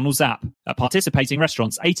the McDonald's app. At participating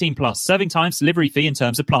restaurants, 18 plus, serving times, delivery fee and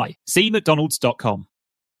terms apply. See mcdonalds.com.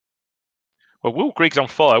 Well, Will Griggs on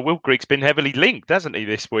fire. Will Griggs been heavily linked, hasn't he,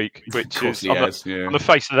 this week? Which is on the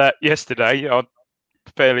face of that yesterday. I'm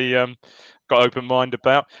fairly got open mind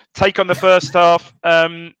about. Take on the first half.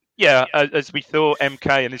 As we thought,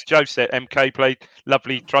 MK, and as Joe said, MK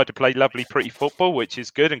tried to play lovely, pretty football, which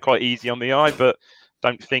is good and quite easy on the eye, but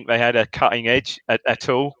don't think they had a cutting edge at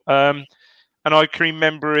all. And I can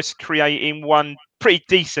remember us creating one pretty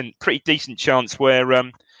decent chance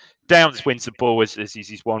where Downs wins the ball as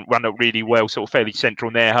he's run up really well, sort of fairly central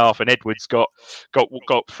in their half, and Edwards got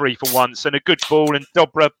free for once, and a good ball, and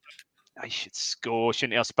Dobra, he should score,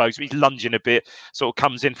 shouldn't he, I suppose? He's lunging a bit, sort of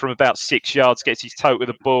comes in from about 6 yards, gets his toe with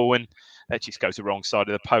the ball, and that just goes the wrong side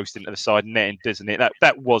of the post into the side netting, doesn't it?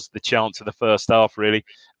 That was the chance of the first half, really.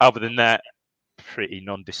 Other than that, pretty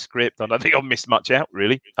nondescript. I don't think I've missed much out,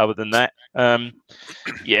 really, other than that.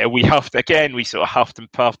 We sort of huffed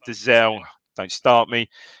and puffed. Dazelle, don't start me.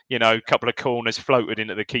 A couple of corners floated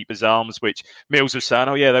into the keeper's arms, which Mills was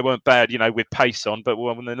saying, they weren't bad, with pace on, but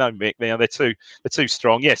no, Mick, they're too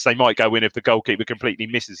strong. Yes, they might go in if the goalkeeper completely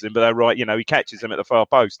misses them, but they're right, he catches them at the far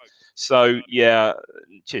post. So,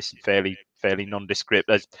 just fairly nondescript,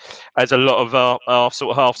 as a lot of our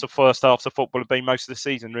sort of halves of first halves of football have been most of the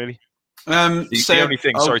season, really. The only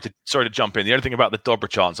thing, sorry to jump in. The only thing about the Dobra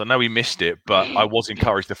chance, I know he missed it, but I was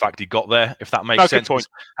encouraged the fact he got there. If that makes sense.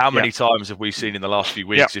 How many times have we seen in the last few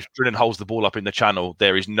weeks? If Drillen holds the ball up in the channel,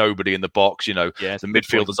 there is nobody in the box. The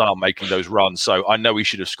midfielders aren't making those runs. So I know he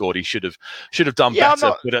should have scored. He should have done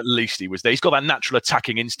better, but at least he was there. He's got that natural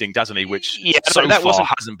attacking instinct, hasn't he? Which so far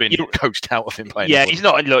hasn't been coached out of him playing. Yeah, he's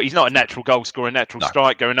not a natural goal scorer, a natural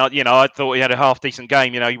striker. And I thought he had a half decent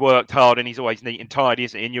game. He worked hard and he's always neat and tidy,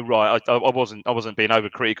 isn't he? And you're right. I wasn't being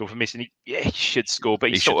overcritical for missing. He should score, but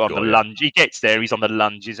he's sort of on the lunge. He gets there. He's on the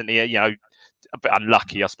lunge, isn't he? A bit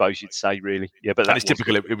unlucky, I suppose you'd say, really. Yeah, but it's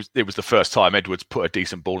typical. It was the first time Edwards put a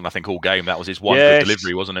decent ball in, I think, all game. That was his one good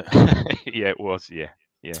delivery, wasn't it? Yeah, it was. Yeah.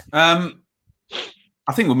 I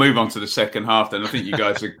think we'll move on to the second half. Then I think you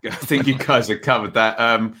guys have covered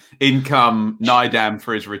that. In come Nydam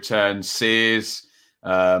for his return. Sears,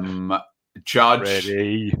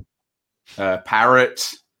 Judge,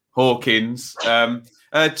 Parrott, Hawkins.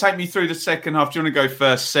 Take me through the second half. Do you want to go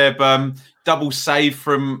first, Seb? Double save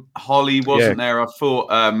from Holly, wasn't there? I thought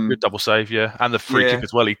good double save, and the free kick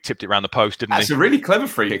as well. He tipped it around the post, didn't he? That's a really clever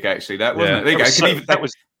free kick, actually. That wasn't it?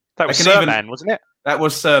 That was Sirman, wasn't it? That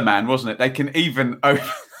was Sirman, wasn't it? They can even over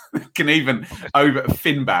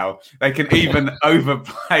Finbow. They can even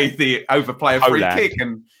overplay a free kick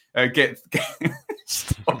and get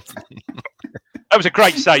stopped. That was a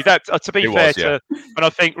great save. That, to be fair, and I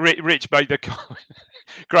think Rich made the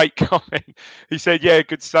great comment. He said,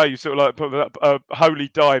 good save, sort of like Holy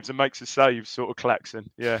dives and makes a save, sort of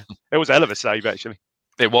klaxon. Yeah, it was a hell of a save, actually.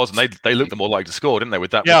 It was, and they looked more likely to score, didn't they?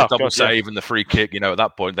 With that, with the double save and the free kick, at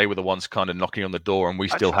that point, they were the ones kind of knocking on the door, and we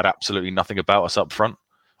still had absolutely nothing about us up front.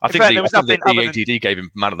 I think the EADD gave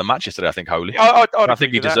him man of the match yesterday, I think, Holy. I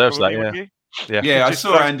think he deserves that, yeah. I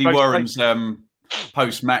saw Andy Warren's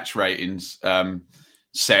post-match ratings,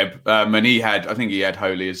 Seb, and I think he had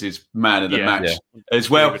Holy as his man of the match as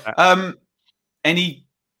well. Any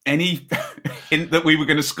hint that we were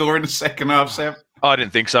going to score in the second half, Seb? I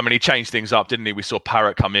didn't think so. I mean, he changed things up, didn't he? We saw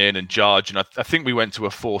Parrott come in and Judge, and I think we went to a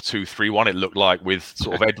 4-2-3-1, it looked like, with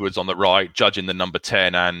sort of Edwards on the right, Judge in the number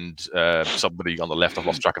 10, and somebody on the left. I've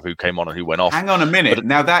lost track of who came on and who went off. Hang on a minute.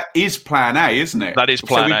 Now, that is plan A, isn't it? That is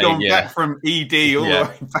plan A, So we've gone back from ED all the way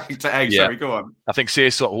back to A. Sorry, go on. I think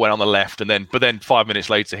Sears sort of went on the left, but then 5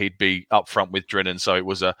 minutes later, he'd be up front with Drinnan, so it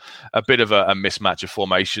was a bit of a mismatch of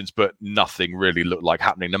formations, but nothing really looked like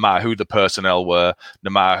happening, no matter who the personnel were,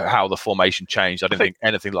 no matter how the formation changed. I didn't think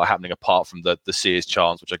anything like happening apart from the Sears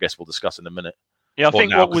chance, which I guess we'll discuss in a minute. Yeah, I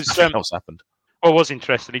think what else happened. What was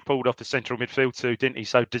interesting, he pulled off the central midfield too, didn't he?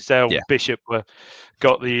 So Dazelle, Bishop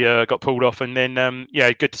got pulled off, and then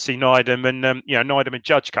good to see Nydam, and Nydam and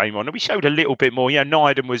Judge came on, and we showed a little bit more.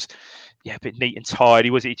 Nydam was a bit neat and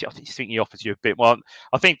tidy. I think he offers you a bit more.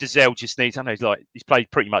 I think Dazelle just needs. I know he's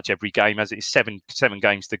played pretty much every game as it is, seven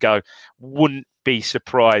games to go. Wouldn't be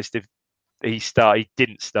surprised if he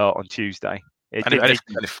didn't start on Tuesday.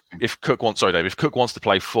 If Cook wants, sorry, Dave, if Cook wants to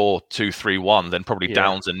play 4-2-3-1, then probably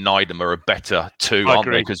Downs and Neidham are a better two, aren't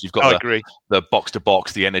they? Because you've got the box to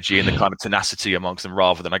box, the energy, and the kind of tenacity amongst them,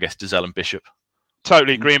 rather than, I guess, Dozzell and Bishop.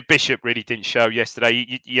 Totally agree. And Bishop really didn't show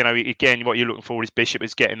yesterday. You know, again, what you're looking for is Bishop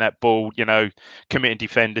is getting that ball, you know, committing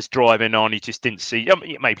defenders, driving on. He just didn't see,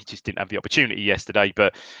 maybe just didn't have the opportunity yesterday.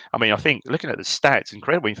 But I mean, I think looking at the stats,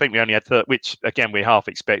 incredible. I think we only had, which again, we half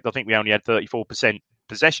expect. I think we only had 34%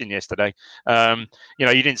 possession yesterday. You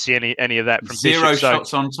know, you didn't see any of that from Zero Bishop,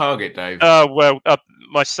 shots on target, Dave.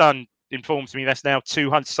 My son informs me that's now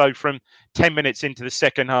 200. So from 10 minutes into the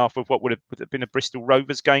second half of what would have been a Bristol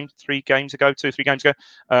Rovers game 2 or 3 games ago,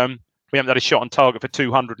 we haven't had a shot on target for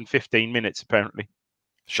 215 minutes, apparently.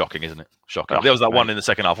 Shocking, isn't it? Shocking. There was that one in the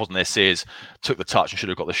second half, wasn't there? Sears took the touch and should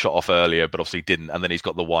have got the shot off earlier, but obviously didn't. And then he's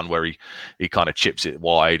got the one where he kind of chips it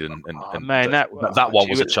wide. And that one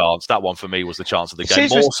was a chance. That one for me was the chance of the game.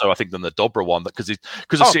 More so, I think, than the Dobra one, because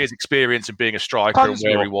of Sears' experience and being a striker and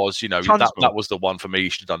where he was. You know, that was the one for me. He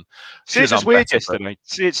should have done. Sears is weird yesterday.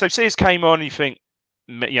 So Sears came on, and you think,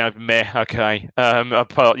 you know, okay.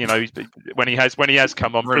 Apart, you know, when he has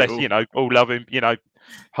come on, bless, you know, all love him, you know,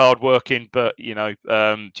 hard working, but you know,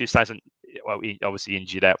 just hasn't. Well, he obviously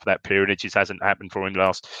injured out for that period. It just hasn't happened for him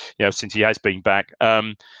since he has been back.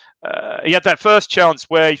 He had that first chance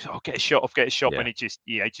where get a shot, and he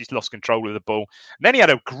just lost control of the ball. And then he had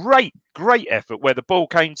a great effort where the ball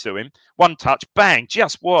came to him, one touch, bang,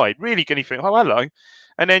 just wide. Really going to think, oh hello.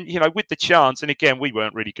 And then, you know, with the chance, and again, we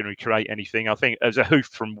weren't really going to create anything. I think it was a hoof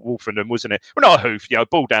from Wolfenden, wasn't it? Well, not a hoof, you know,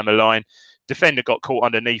 ball down the line. Defender got caught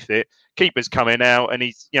underneath it. Keeper's coming out, and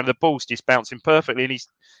he's, you know, the ball's just bouncing perfectly. And he's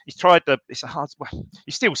tried to. It's a hard. Well,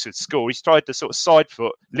 he still should score. He's tried to sort of side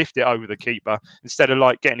foot, lift it over the keeper instead of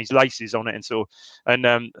like getting his laces on it and sort of.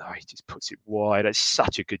 And he just puts it wide. It's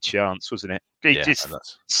such a good chance, wasn't it?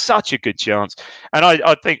 Such a good chance. And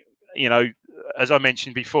I think, you know, as I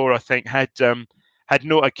mentioned before, I think had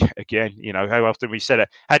Norwood, again, you know, how often we said it,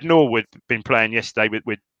 had Norwood been playing yesterday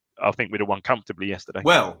with I think we'd have won comfortably yesterday.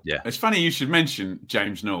 Well, it's funny you should mention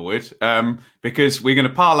James Norwood, because we're going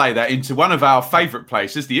to parlay that into one of our favourite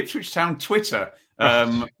places, the Ipswich Town Twitter,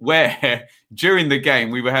 where during the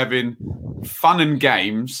game we were having fun and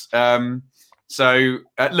games. So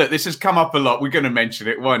look, this has come up a lot. We're going to mention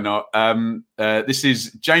it. Why not? This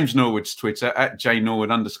is James Norwood's Twitter at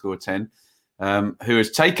jnorwood_10. Who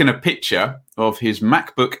has taken a picture of his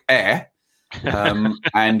MacBook Air,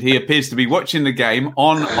 and he appears to be watching the game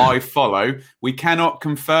on iFollow. We cannot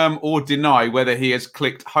confirm or deny whether he has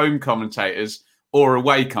clicked home commentators or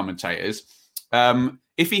away commentators.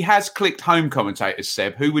 If he has clicked home commentators,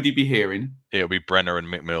 Seb, who would he be hearing? It'll be Brenner and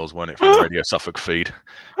Mick Mills, won't it, from the Radio Suffolk feed?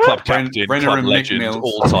 Club captain, Brenner club and legend,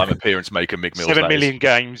 all-time appearance maker, Mick Mills. 7 million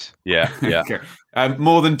games. Yeah. Okay.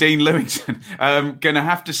 More than Dean Lewington. Going to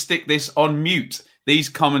have to stick this on mute. These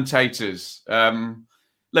commentators.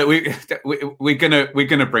 Look, we're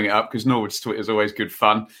gonna bring it up because Norwood's Twitter is always good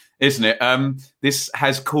fun, isn't it? This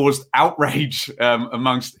has caused outrage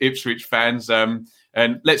amongst Ipswich fans.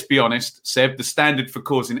 And let's be honest, Seb, the standard for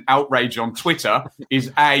causing outrage on Twitter is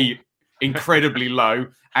incredibly low,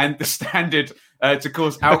 and the standard to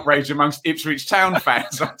cause outrage amongst Ipswich Town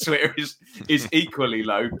fans on Twitter is equally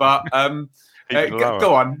low. But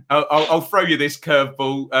go on, I'll throw you this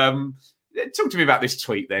curveball. Talk to me about this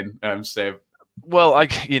tweet then, Seb. Well,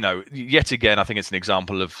 yet again, I think it's an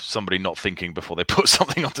example of somebody not thinking before they put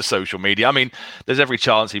something onto social media. I mean, there's every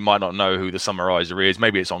chance he might not know who the summariser is.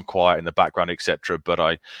 Maybe it's on quiet in the background, etc. But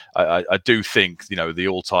I do think, you know, the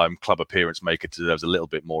all-time club appearance maker deserves a little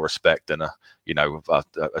bit more respect than a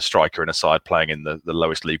striker in a side playing in the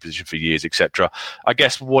lowest league position for years, etc. I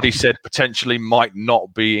guess what he said potentially might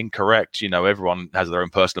not be incorrect. You know, everyone has their own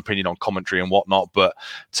personal opinion on commentary and whatnot, but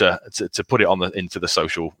to put it into the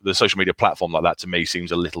social media platform like that, to me,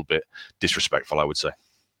 seems a little bit disrespectful, I would say.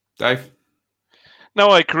 Dave? No,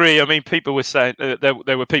 I agree. I mean, people were saying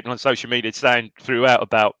there were people on social media saying throughout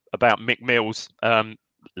about Mick Mills,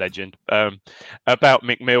 legend, about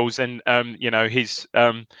Mick Mills and his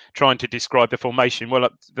trying to describe the formation. Well,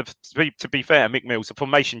 to be fair, Mick Mills, the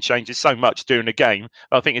formation changes so much during the game.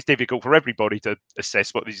 I think it's difficult for everybody to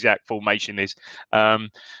assess what the exact formation is.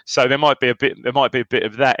 So there might be a bit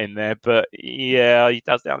of that in there. But yeah, he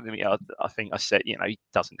does. I think I said, he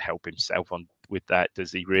doesn't help himself with that,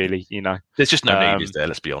 does he really? There's just no need, is there?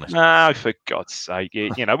 Let's be honest. No, for God's sake, we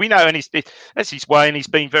know, and that's his way, and he's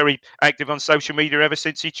been very active on social media ever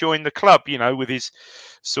since he joined the club. With his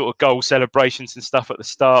sort of goal celebrations and stuff at the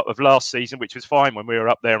start of last season, which was fine when we were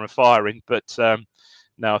up there and firing. But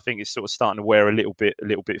now I think it's sort of starting to wear a little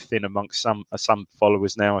bit thin amongst some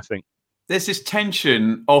followers now, I think. there's this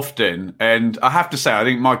tension often, and I have to say, I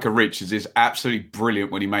think Micah Richards is absolutely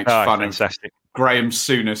brilliant when he makes fun of Graham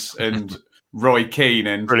Souness and Roy Keane,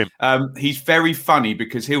 and he's very funny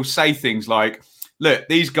because he'll say things like, look,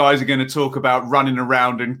 these guys are going to talk about running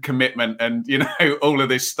around and commitment and, all of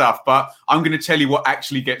this stuff, but I'm going to tell you what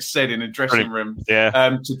actually gets said in a dressing room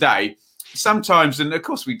today. Sometimes, and of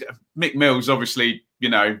course, Mick Mills, obviously,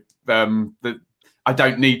 I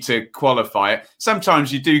don't need to qualify it.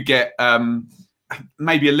 Sometimes you do get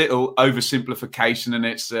maybe a little oversimplification, and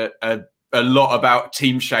it's a lot about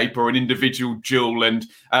team shape or an individual duel and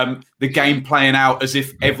the game playing out as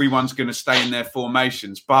if everyone's going to stay in their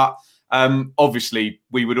formations. But obviously,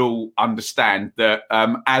 we would all understand that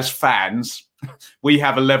as fans, we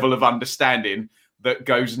have a level of understanding that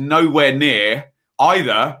goes nowhere near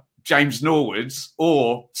either James Norwood's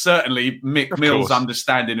or certainly Mick Mills'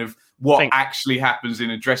 understanding of what actually happens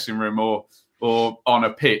in a dressing room or on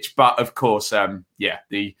a pitch. But of course,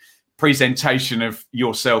 the presentation of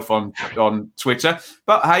yourself on Twitter.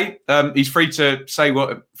 But hey, he's free to say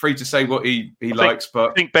what he likes.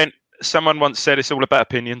 But I think, Ben, someone once said it's all about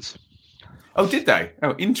opinions. Oh, did they?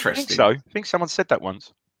 Oh, interesting. I think someone said that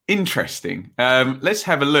once. Interesting. Let's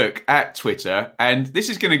have a look at Twitter, and this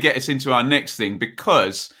is going to get us into our next thing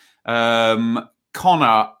because Connor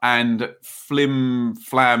and Flim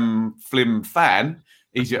Fan,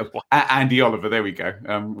 Andy Oliver, there we go.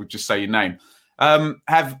 We'll just say your name.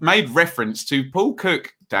 Have made reference to Paul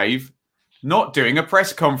Cook, Dave, not doing a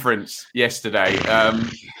press conference yesterday.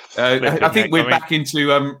 I think we're back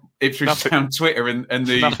into Ipswich Town Twitter and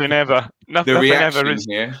the the reaction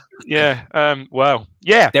here. Yeah. Well,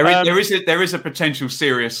 yeah. There is a potential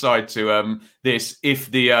serious side to this if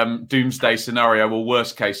the doomsday scenario or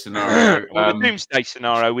worst case scenario. Well, the doomsday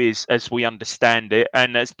scenario is, as we understand it,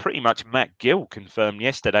 and as pretty much Matt Gill confirmed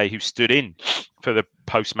yesterday, who stood in for the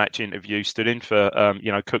post-match interview,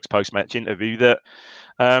 Cook's post-match interview, that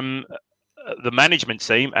the management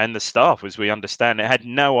team and the staff, as we understand it, had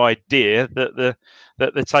no idea that the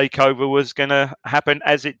takeover was going to happen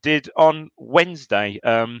as it did on Wednesday.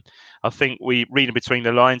 I think we reading between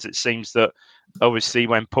the lines, it seems that obviously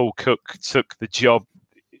when Paul Cook took the job,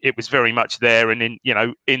 it was very much there and in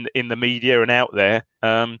the media and out there.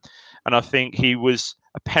 And I think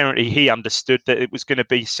he understood that it was going to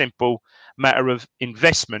be a simple matter of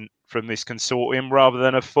investment from this consortium rather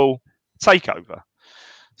than a full takeover.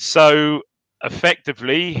 So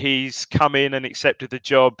effectively, he's come in and accepted the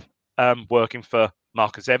job working for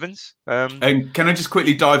Marcus Evans. And can I just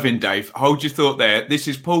quickly dive in, Dave? Hold your thought there. This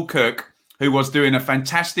is Paul Cook, who was doing a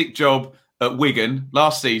fantastic job at Wigan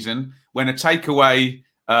last season when a takeaway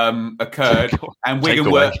occurred, and Wigan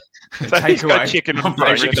were chicken on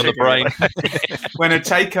the brain. When a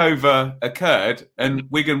takeover occurred, and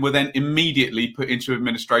Wigan were then immediately put into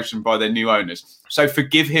administration by their new owners. So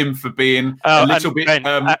forgive him for being a little bit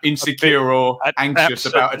insecure or anxious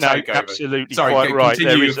about a takeover. No, absolutely, sorry, quite right.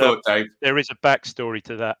 Continue your thought, Dave. There is a backstory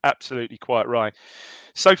to that. Absolutely, quite right.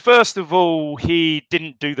 So first of all, he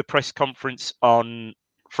didn't do the press conference on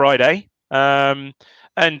Friday.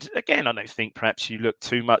 And again, I don't think perhaps you look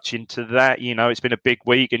too much into that. It's been a big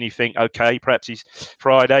week and you think, okay, perhaps he's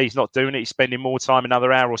not doing it. He's spending more time,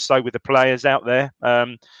 another hour or so with the players out there.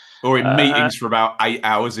 Or in meetings for about 8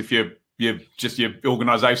 hours if your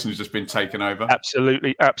organisation has just been taken over.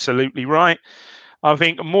 Absolutely right. I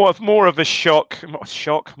think more of a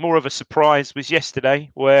surprise was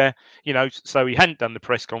yesterday where, so he hadn't done the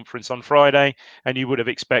press conference on Friday and you would have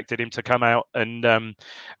expected him to come out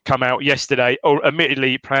yesterday, or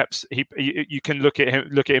admittedly, perhaps you can look at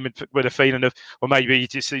him with a feeling of, well, maybe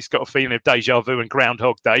he's got a feeling of deja vu and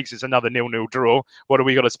Groundhog Day. It's another 0-0 draw. What have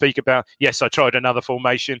we got to speak about? Yes, I tried another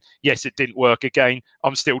formation. Yes, it didn't work again.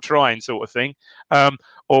 I'm still trying, sort of thing.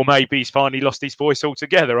 Or maybe he's finally lost his voice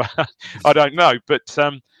altogether. I don't know. But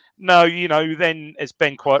no, then as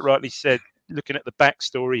Ben quite rightly said, looking at the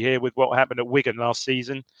backstory here with what happened at Wigan last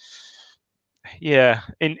season,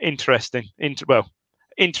 interesting.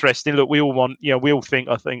 Interesting. Look, we all think,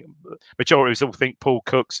 I think majority of us all think Paul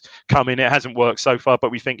Cook's come in. It hasn't worked so far,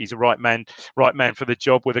 but we think he's a right man for the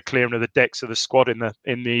job with a clearing of the decks of the squad in the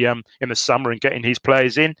summer and getting his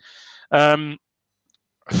players in. Ben,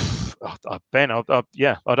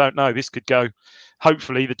 I don't know. This could go.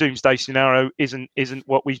 Hopefully, the doomsday scenario isn't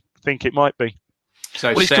what we think it might be.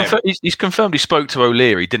 So he's confirmed he spoke to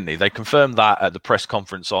O'Leary, didn't he? They confirmed that at the press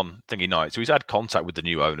conference on Thingy Night. So he's had contact with the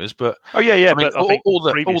new owners. But I mean, but I think all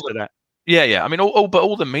the that. Yeah. I mean,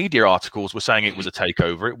 all the media articles were saying it was a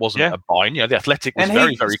takeover. It wasn't a buying. The Athletic was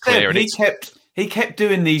very clear. And he kept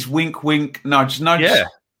doing these wink, nudge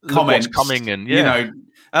comments coming, and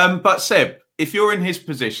but Seb, if you're in his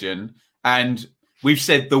position And we've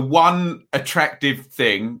said the one attractive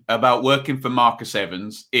thing about working for Marcus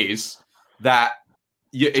Evans is that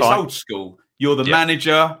it's old school. You're the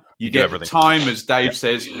manager. You get everything. Time, as Dave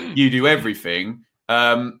says, you do everything.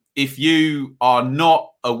 If you are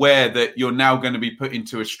not aware that you're now going to be put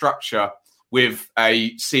into a structure with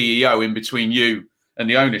a CEO in between you and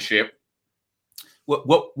the ownership,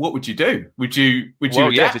 what would you do? Would you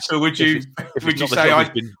adapt, or would you say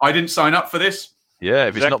I didn't sign up for this? Yeah,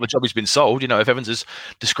 if it's not the job he's been sold, if Evans has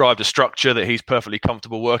described a structure that he's perfectly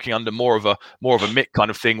comfortable working under, more of a Mick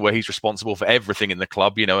kind of thing where he's responsible for everything in the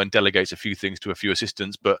club, and delegates a few things to a few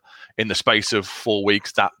assistants. But in the space of 4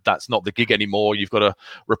 weeks, that's not the gig anymore. You've got to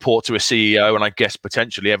report to a CEO, and I guess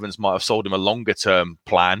potentially Evans might have sold him a longer term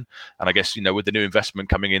plan. And I guess with the new investment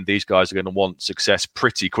coming in, these guys are going to want success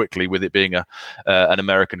pretty quickly. With it being an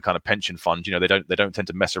American kind of pension fund, they don't tend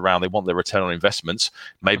to mess around. They want their return on investments.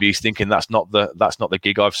 Maybe he's thinking that's not the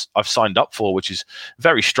gig I've signed up for, which is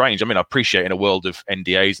very strange. I mean, I appreciate in a world of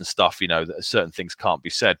NDAs and stuff, that certain things can't be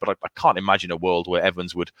said, but I can't imagine a world where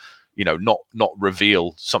Evans would, not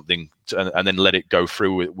reveal something and then let it go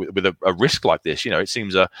through with a risk like this. It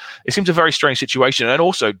seems a very strange situation. And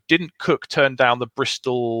also, didn't Cook turn down the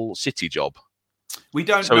Bristol City job? We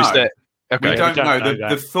don't know. Is there? Okay. We don't know.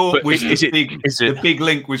 The thought was the big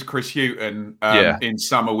link was Chris Hughton in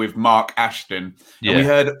summer with Mark Ashton. And we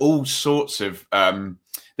heard all sorts of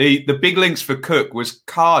the big links for Cook was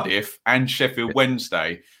Cardiff and Sheffield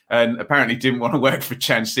Wednesday, and apparently didn't want to work for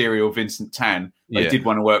Chansiri or Vincent Tan. They did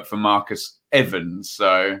want to work for Marcus Evans.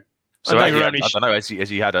 So I don't know. Has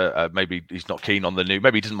he had maybe he's not keen on the new?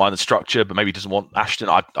 Maybe he doesn't mind the structure, but maybe he doesn't want Ashton.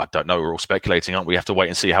 I don't know. We're all speculating, aren't we? Have to wait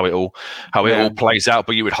and see how it all plays out.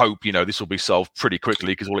 But you would hope this will be solved pretty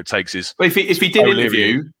quickly, because all it takes is. But if he did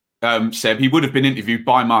interview Seb, he would have been interviewed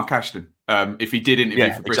by Mark Ashton. If he did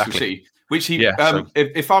interview for Bristol City, which he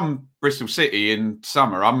if I'm Bristol City in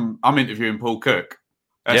summer, I'm interviewing Paul Cook.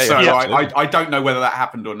 I don't know whether that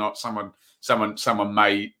happened or not. Someone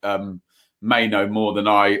may know more than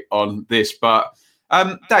I on this, but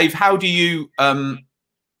Dave, how do you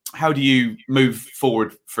move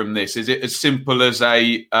forward from this? Is it as simple as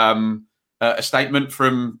a statement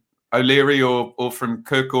from O'Leary or from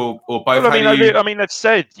Cook or both? Well, I mean, they've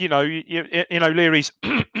said, in O'Leary's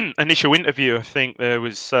initial interview, I think there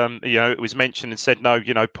was, it was mentioned and said, no,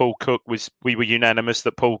 Paul Cook we were unanimous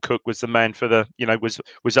that Paul Cook was the man for the,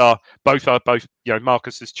 was our both,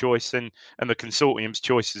 Marcus's choice and the consortium's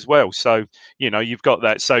choice as well. So, you've got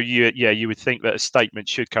that. So you would think that a statement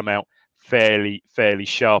should come out fairly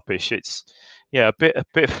sharpish. It's, a bit of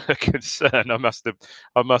a concern, I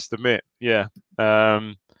must admit. Yeah.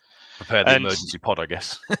 Prepare the emergency pod, I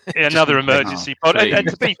guess. Another emergency pod. And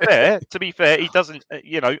to be fair, he doesn't.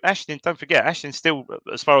 Ashton. Don't forget, Ashton still,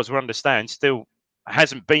 as far as we understand, still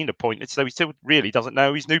hasn't been appointed, so he still really doesn't know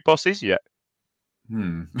who his new boss is yet.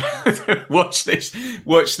 Watch this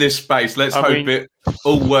space. Let's hope it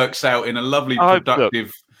all works out in a lovely,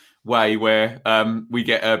 productive way where we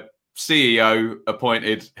get a CEO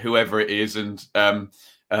appointed, whoever it is, and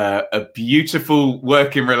a beautiful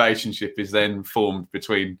working relationship is then formed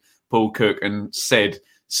between Paul Cook and said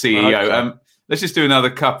CEO. Let's just do another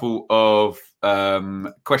couple of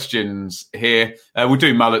questions here. We'll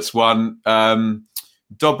do Mullet's one.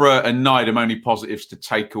 Dobra and Neidham, only positives to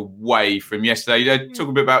take away from yesterday. Talk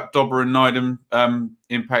a bit about Dobra and Neidham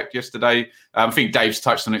impact yesterday. I think Dave's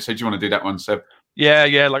touched on it, so do you want to do that one, Seb?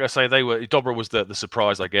 Yeah. Like I say, Dobra was the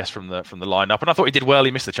surprise, I guess, from the lineup, and I thought he did well.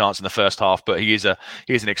 He missed the chance in the first half, but he is an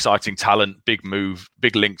exciting talent. Big move,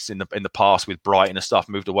 big links in the past with Brighton and stuff.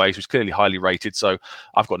 Moved away, so he's clearly highly rated. So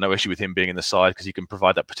I've got no issue with him being in the side because he can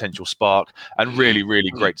provide that potential spark. And really, really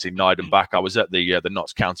great to see Neidham back. I was at the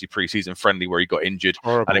Notts County pre-season friendly where he got injured,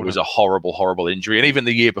 and it was a horrible injury. And even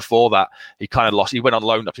the year before that, he kind of lost. He went on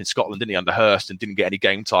loan up in Scotland, didn't he, under Hurst, and didn't get any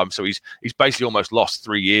game time. So he's basically almost lost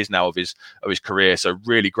 3 years now of his career. So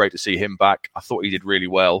really great to see him back. I thought he did really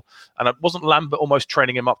well, and it wasn't Lambert almost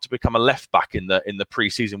training him up to become a left back in the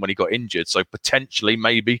pre-season when he got injured. So potentially,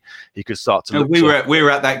 maybe he could start to. We were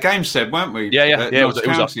at that game, Seb, weren't we? Yeah. It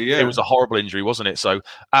was a horrible injury, wasn't it? So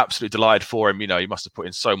absolutely delighted for him. He must have put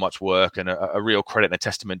in so much work, and a real credit and a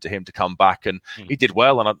testament to him to come back. And he did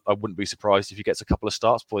well, and I wouldn't be surprised if he gets a couple of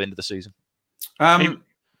starts before the end of the season.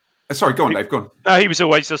 Sorry, go on, Dave. Go on. No, he was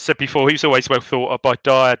always, as I said before, he was always well thought of by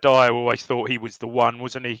Dyer. Dyer always thought he was the one,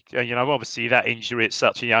 wasn't he? Obviously that injury at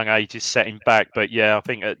such a young age is setting back. But yeah, I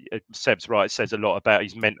think Seb's right. It says a lot about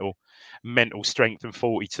his mental strength and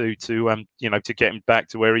fortitude to get him back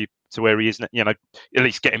to where he is. At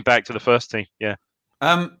least get him back to the first team. Yeah.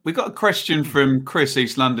 We got a question from Chris,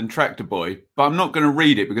 East London Tractor Boy, but I'm not going to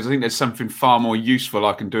read it because I think there's something far more useful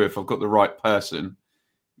I can do if I've got the right person.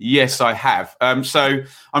 Yes, I have. So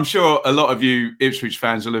I'm sure a lot of you Ipswich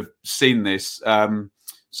fans will have seen this.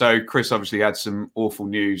 So Chris obviously had some awful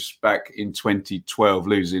news back in 2012,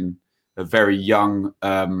 losing a very young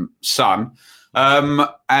son.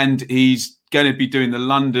 And he's going to be doing the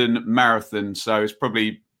London Marathon. So it's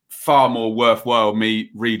probably far more worthwhile me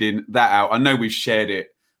reading that out. I know we've shared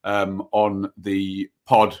it on the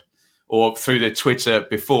pod or through the Twitter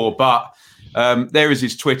before, but there is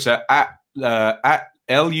his Twitter at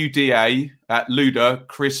LUDA at Luda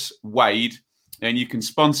Chris Wade, and you can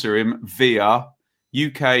sponsor him via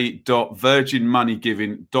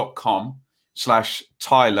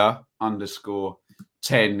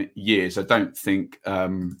uk.virginmoneygiving.com/Tyler_10 years. I don't think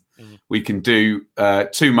we can do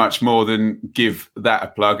too much more than give that a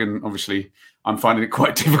plug. And obviously, I'm finding it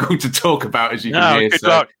quite difficult to talk about, as you can hear. Good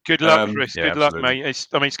luck, Chris. Good luck, mate.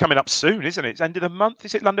 It's coming up soon, isn't it? It's end of the month.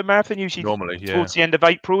 Is it London Marathon usually? Normally, yeah. Towards the end of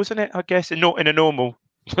April, isn't it? I guess, and not in a normal.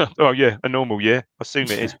 Oh yeah, a normal year. I assume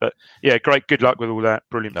it is, but yeah, great. Good luck with all that.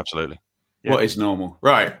 Brilliant. Absolutely. Yeah. What is normal?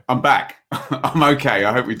 Right, I'm back. I'm okay.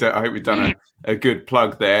 I hope we've done a good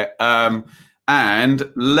plug there. And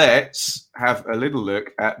let's have a little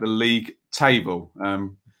look at the league table.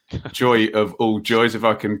 Joy of all joys, if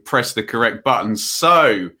I can press the correct button.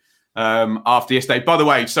 So after yesterday, by the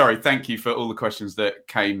way, sorry, thank you for all the questions that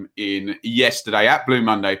came in yesterday at Blue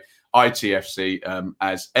Monday, ITFC,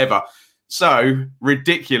 as ever. So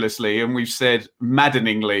ridiculously, and we've said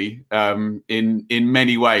maddeningly in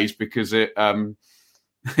many ways, because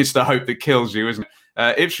it's the hope that kills you, isn't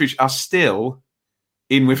it? Ipswich are still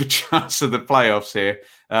in with a chance of the playoffs here.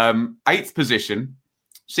 8th position,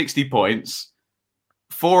 60 points,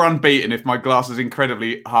 4 unbeaten if my glass is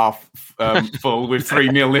incredibly half full with 3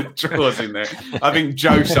 0-0 draws in there. I think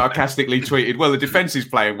Joe sarcastically tweeted, well, the defence is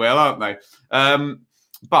playing well, aren't they?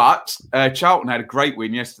 But Charlton had a great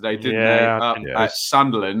win yesterday, didn't they? At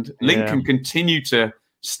Sunderland. Lincoln continue to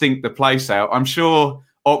stink the place out. I'm sure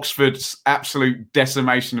Oxford's absolute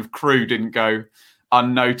decimation of Crewe didn't go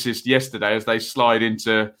unnoticed yesterday as they slide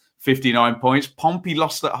into 59 points. Pompey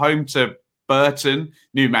lost at home to Burton.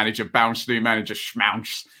 New manager bounce, new manager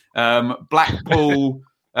schmounce. Blackpool,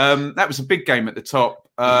 that was a big game at the top.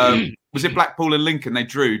 Was it Blackpool and Lincoln? They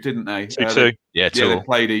drew, didn't they? 2-2. They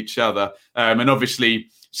played each other. And obviously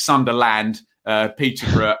Sunderland,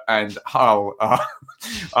 Peterborough and Hull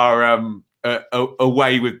are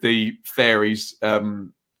away with the Fairies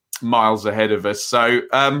miles ahead of us. So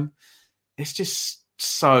it's just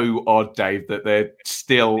so odd, Dave, that they're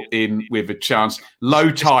still in with a chance. Low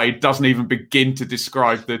tide doesn't even begin to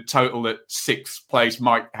describe the total that 6th place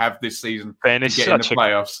might have this season to get in the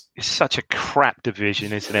playoffs. It's such a crap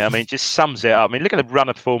division, isn't it? I mean, it just sums it up. I mean, look at the run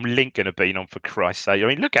of form Lincoln have been on, for Christ's sake. I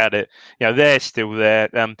mean, look at it. You know, they're still there.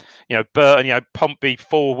 Burton, Pompey,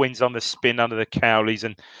 4 wins on the spin under the Cowleys.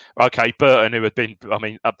 And, okay, Burton, who had been, I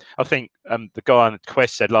mean, I think the guy on the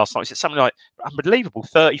Quest said last night, he said something like, unbelievable,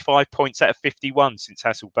 35 points out of 51 since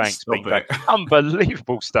Hasselbank's been back.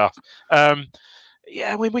 Unbelievable stuff.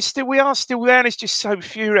 Yeah, I mean, we are still there, and it's just so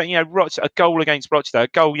few. You know, a goal against Rochdale, a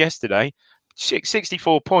goal yesterday,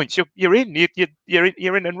 64 points. You're in.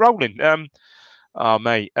 You're in and rolling.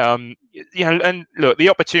 Mate. And look, the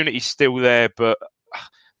opportunity's still there, but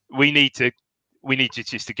we need to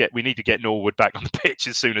get Norwood back on the pitch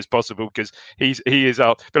as soon as possible, because he is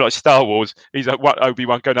a bit like Star Wars. He's like, what,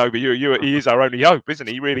 Obi-Wan Kenobi? He is our only hope, isn't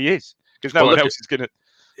he? He really is, because no one else is going to.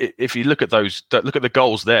 If you look at the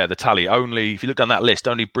goals there, the tally, if you look on that list,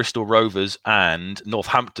 only Bristol Rovers and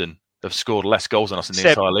Northampton have scored less goals than us in the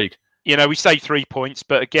entire league. You know, we say 3 points,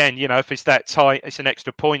 but again, if it's that tight, it's an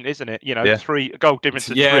extra point, isn't it? 3 goal difference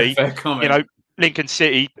of 3. Fair comment. Lincoln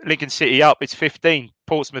City up, it's 15.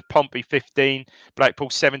 Portsmouth, Pompey 15, Blackpool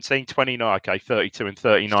 17, 29. Okay, 32 and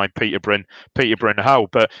 39. Peterborough and Hull.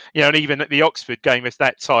 But and even at the Oxford game, it's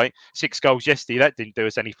that tight. 6 goals yesterday. That didn't do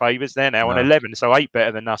us any favours. They're now on 11, so 8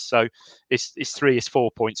 better than us. So it's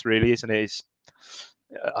 4 points, really, isn't it? It's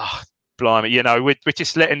blimey. We're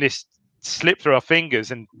just letting this slip through our fingers,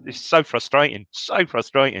 and it's so frustrating. So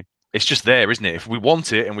frustrating. It's just there, isn't it? If we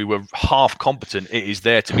want it and we were half competent, it is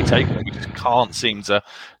there to be taken. We just can't seem to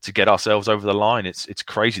get ourselves over the line. It's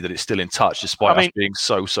crazy that it's still in touch, despite us being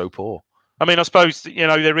so poor. I mean, I suppose,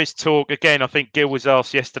 there is talk. Again, I think Gil was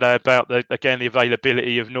asked yesterday about the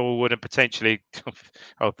availability of Norwood and potentially,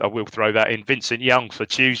 I will throw that in, Vincent Young for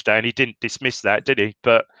Tuesday, and he didn't dismiss that, did he?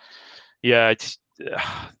 But yeah, it's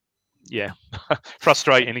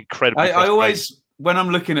frustrating, incredibly frustrating. I always, when I'm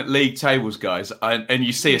looking at league tables, guys, and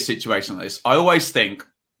you see a situation like this, I always think,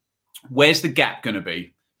 where's the gap going to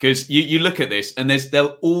be? Because you look at this and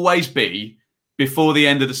there'll always be, before the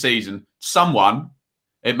end of the season, someone,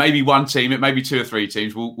 it may be one team, it may be 2 or 3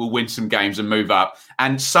 teams, will win some games and move up.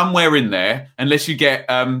 And somewhere in there, unless you get,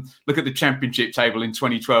 look at the championship table in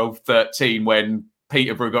 2012-13 when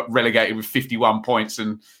Peterborough got relegated with 51 points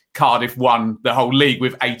and Cardiff won the whole league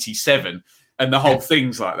with 87 and the whole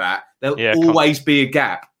thing's like that. There'll always be a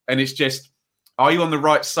gap. And it's just, are you on the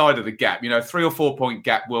right side of the gap? 3 or 4 point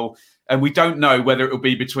gap will, and we don't know whether it will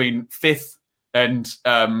be between 5th and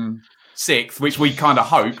 6th, which we kind of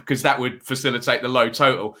hope, because that would facilitate the low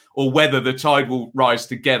total, or whether the tide will rise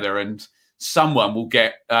together and someone will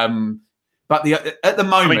get. But at the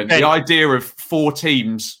moment, the idea of 4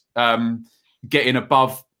 teams getting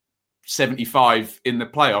above 75 in the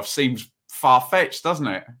playoffs seems far-fetched, doesn't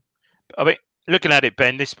it? I mean, looking at it,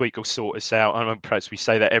 Ben, this week will sort us out. I mean, perhaps we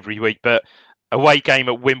say that every week, but away game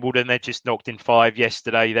at Wimbledon, they just knocked in 5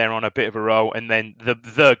 yesterday. They're on a bit of a roll. And then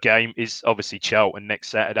the game is obviously Charlton next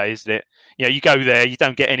Saturday, isn't it? You go there, you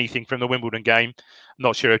don't get anything from the Wimbledon game. I'm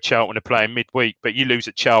not sure if Charlton are playing midweek, but you lose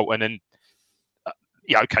at Charlton and,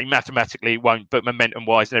 okay, mathematically it won't, but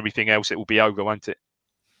momentum-wise and everything else, it will be over, won't it?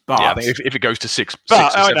 But I think if it goes to 6 or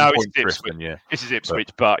 7 points, Brisbane, this is Ipswich,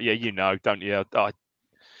 but don't you?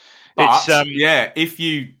 If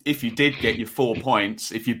you did get your 4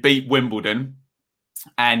 points, if you beat Wimbledon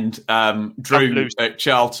and drew at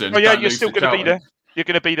Charlton, you're still going to be there. You're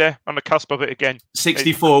going to be there on the cusp of it again.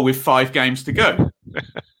 64 with 5 games to go,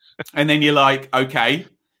 and then you're like, okay,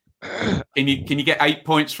 can you get 8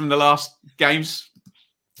 points from the last games?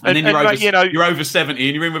 And then you're over 70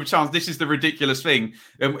 and you're in with a chance. This is the ridiculous thing.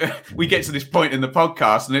 We get to this point in the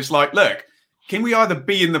podcast and it's like, look, can we either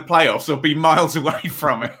be in the playoffs or be miles away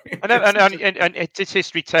from it? and does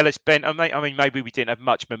history tell us, Ben? I mean, maybe we didn't have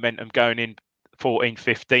much momentum going in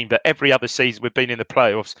 14-15, but every other season we've been in the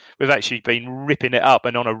playoffs, we've actually been ripping it up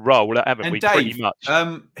and on a roll, haven't we? Dave, pretty much.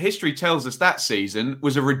 History tells us that season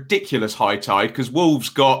was a ridiculous high tide because Wolves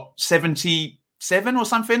got 77 or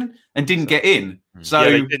something and didn't get in. So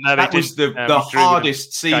that was the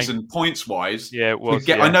hardest season points-wise. Yeah, it was.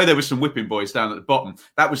 I know there were some whipping boys down at the bottom.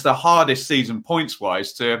 That was the hardest season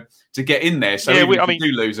points-wise to get in there. So we do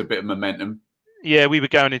lose a bit of momentum. Yeah, we were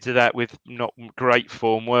going into that with not great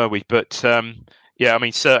form, were we? But certainly,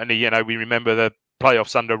 we remember the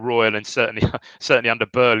playoffs under Royal and certainly under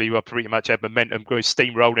Burley, we pretty much had momentum,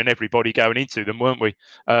 steamrolling everybody going into them, weren't we?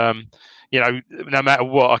 No matter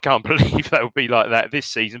what, I can't believe that would be like that this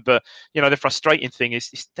season. But the frustrating thing is,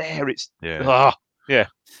 it's there.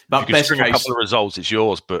 But best case, a couple of results, it's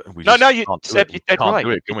yours. But you're dead right.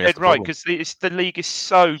 You're dead right, because the league is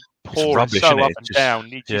so poor, and so up and down.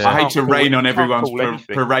 I hate to rain on everyone's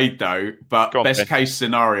parade, though, but best case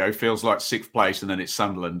scenario feels like 6th place, and then it's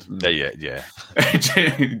Sunderland. Yeah. But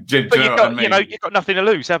you've got nothing to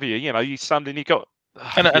lose, have you? You Sunderland, you got.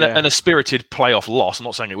 And a spirited playoff loss. I'm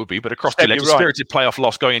not saying it would be, but across the league, a spirited playoff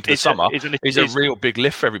loss going into the summer is a real big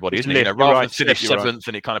lift for everybody, isn't it? Rather than finish 7th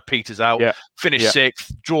and it kind of peters out, finish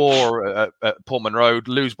 6th, draw at Portman Road,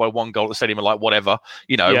 lose by 1 goal at the stadium, and like whatever.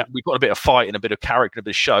 We've got a bit of fight and a bit of character, a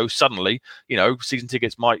bit of show. Suddenly, season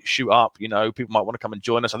tickets might shoot up. People might want to come and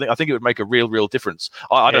join us. I think it would make a real difference.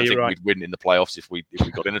 I don't think we'd win in the playoffs if we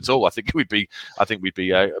got in at all. I think we'd be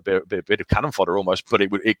a bit of cannon fodder almost. But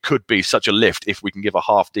it could be such a lift if we can give a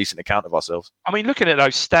half decent account of ourselves. I mean, looking at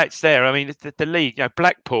those stats there, I mean, the league,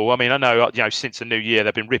 Blackpool, I mean, I know, since the new year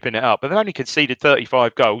they've been ripping it up, but they've only conceded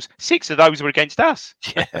 35 goals. 6 of those were against us.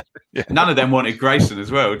 Yeah. None of them wanted Grayson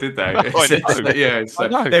as well, did they?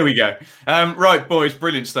 There we go. Right, boys,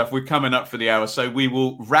 brilliant stuff. We're coming up for the hour, so we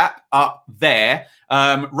will wrap up there.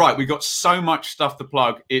 Right, we've got so much stuff to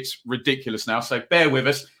plug. It's ridiculous now, so bear with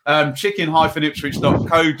us.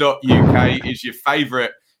 chicken-ipswich.co.uk is your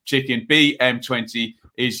favourite chicken. BM20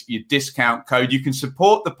 is your discount code. You can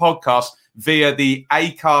support the podcast via the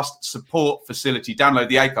Acast support facility. Download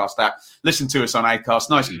the Acast app. Listen to us on Acast.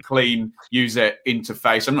 Nice and clean user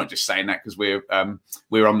interface. I'm not just saying that because we're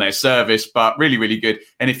on their service, but really, really good.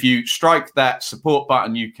 And if you strike that support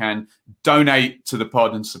button, you can donate to the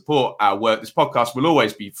pod and support our work. This podcast will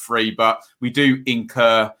always be free, but we do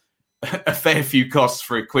incur a fair few costs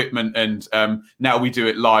for equipment, and now we do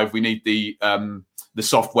it live. We need the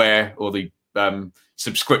software or the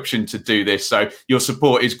subscription to do this. So your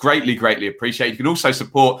support is greatly, greatly appreciated. You can also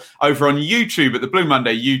support over on YouTube at the Blue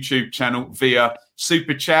Monday YouTube channel via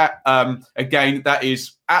Super Chat. Again, that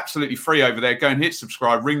is absolutely free over there. Go and hit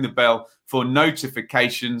subscribe, ring the bell for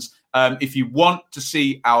notifications. If you want to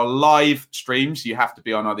see our live streams, you have to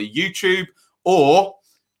be on either YouTube or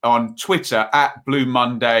on Twitter at Blue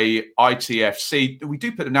Monday ITFC. We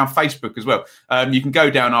do put them down Facebook as well. You can go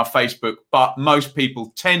down our Facebook, but most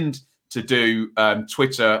people tend to do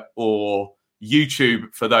Twitter or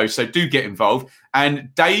YouTube for those. So do get involved.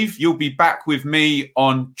 And Dave, you'll be back with me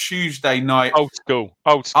on Tuesday night. Old school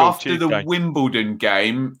after Tuesday. The Wimbledon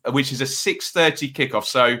game, which is a 6:30 kickoff.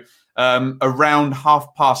 So around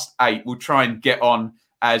 8:30, we'll try and get on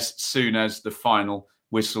as soon as the final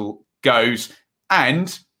whistle goes.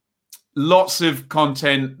 And lots of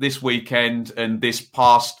content this weekend and this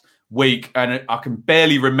past week. And I can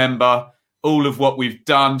barely remember all of what we've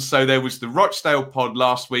done. So there was the Rochdale pod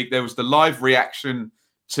last week. There was the live reaction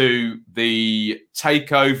to the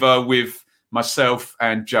takeover with myself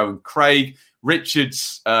and Joe and Craig.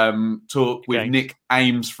 Richard's talk with Nick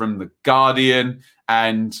Ames from The Guardian,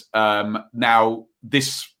 and now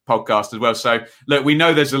this podcast as well. So look, we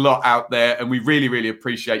know there's a lot out there, and we really, really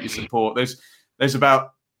appreciate your support. There's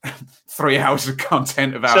about 3 hours of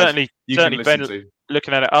content of ours certainly can listen Ben, to.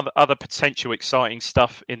 Looking at it, other potential exciting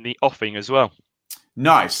stuff in the offing as well.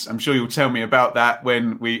 Nice. I'm sure you'll tell me about that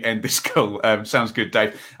when we end this call. Sounds good,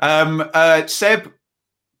 Dave. Seb,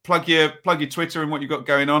 plug your Twitter and what you've got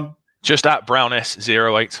going on. Just at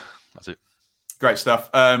BrownS08. That's it. Great stuff.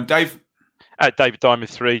 Dave? At David Diamond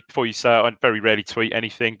 3. Before you say it, I very rarely tweet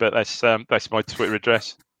anything, but that's my Twitter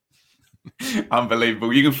address.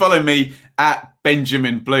 Unbelievable. You can follow me at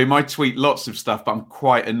Benjamin Bloom. I tweet lots of stuff, but I'm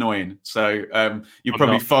quite annoying. So you'll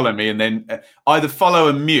probably follow me and then either follow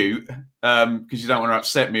and mute because you don't want to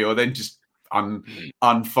upset me, or then just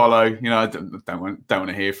unfollow. You know, I don't want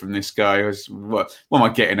to hear from this guy. What am I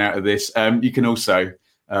getting out of this? You can also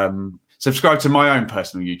subscribe to my own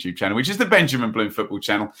personal YouTube channel, which is the Benjamin Bloom Football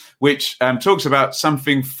Channel, which talks about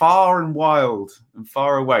something far and wild and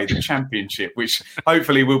far away, the Championship, which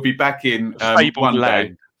hopefully we'll be back in one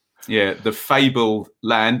day. Yeah, the Fabled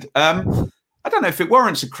Land. I don't know if it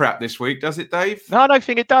warrants a crap this week, does it, Dave? No, I don't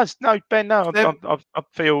think it does. No, Ben, no. I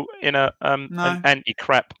feel in an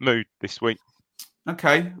anti-crap mood this week.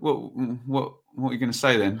 Okay. What are you going to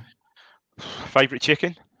say then? Favourite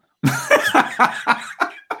chicken?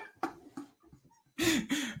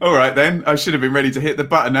 All right, then. I should have been ready to hit the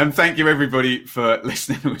button. And thank you, everybody, for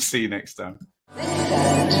listening. We'll see you next time.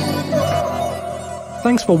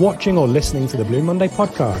 Thanks for watching or listening to the Blue Monday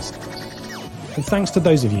podcast. And thanks to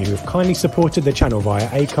those of you who have kindly supported the channel via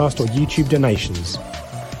Acast or YouTube donations.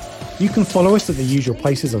 You can follow us at the usual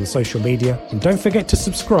places on social media, and don't forget to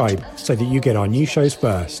subscribe so that you get our new shows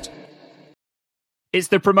first. It's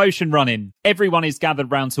the promotion run-in. Everyone is gathered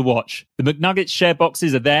round to watch. The McNuggets share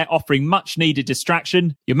boxes are there, offering much-needed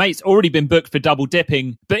distraction. Your mate's already been booked for double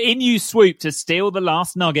dipping, but in you swoop to steal the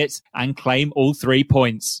last nugget and claim all 3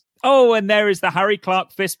 points. Oh, and there is the Harry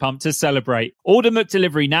Clark fist pump to celebrate. Order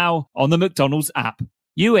McDelivery now on the McDonald's app.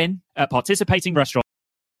 You in at participating restaurants.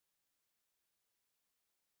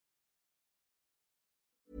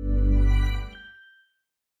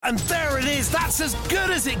 And there it is, that's as good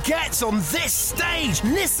as it gets on this stage.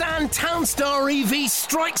 Nissan Townstar EV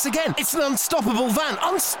strikes again. It's an unstoppable van,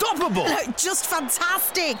 unstoppable. Just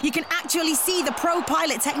fantastic. You can actually see the Pro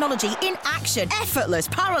Pilot technology in action. Effortless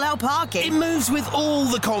parallel parking. It moves with all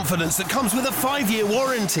the confidence that comes with a 5-year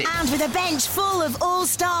warranty. And with a bench full of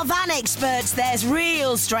all-star van experts, there's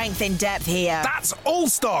real strength in depth here. That's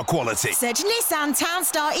all-star quality. Search Nissan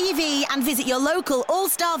Townstar EV and visit your local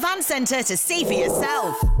all-star van centre to see for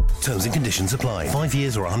yourself. Terms and conditions apply. 5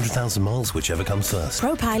 years or 100,000 miles, whichever comes first.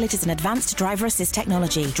 Pro Pilot is an advanced driver assist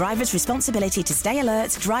technology. Driver's responsibility to stay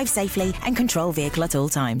alert, drive safely, and control vehicle at all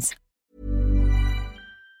times.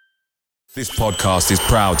 This podcast is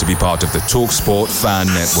proud to be part of the TalkSport Fan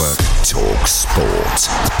Network. TalkSport.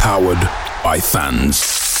 Powered by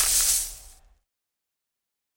fans.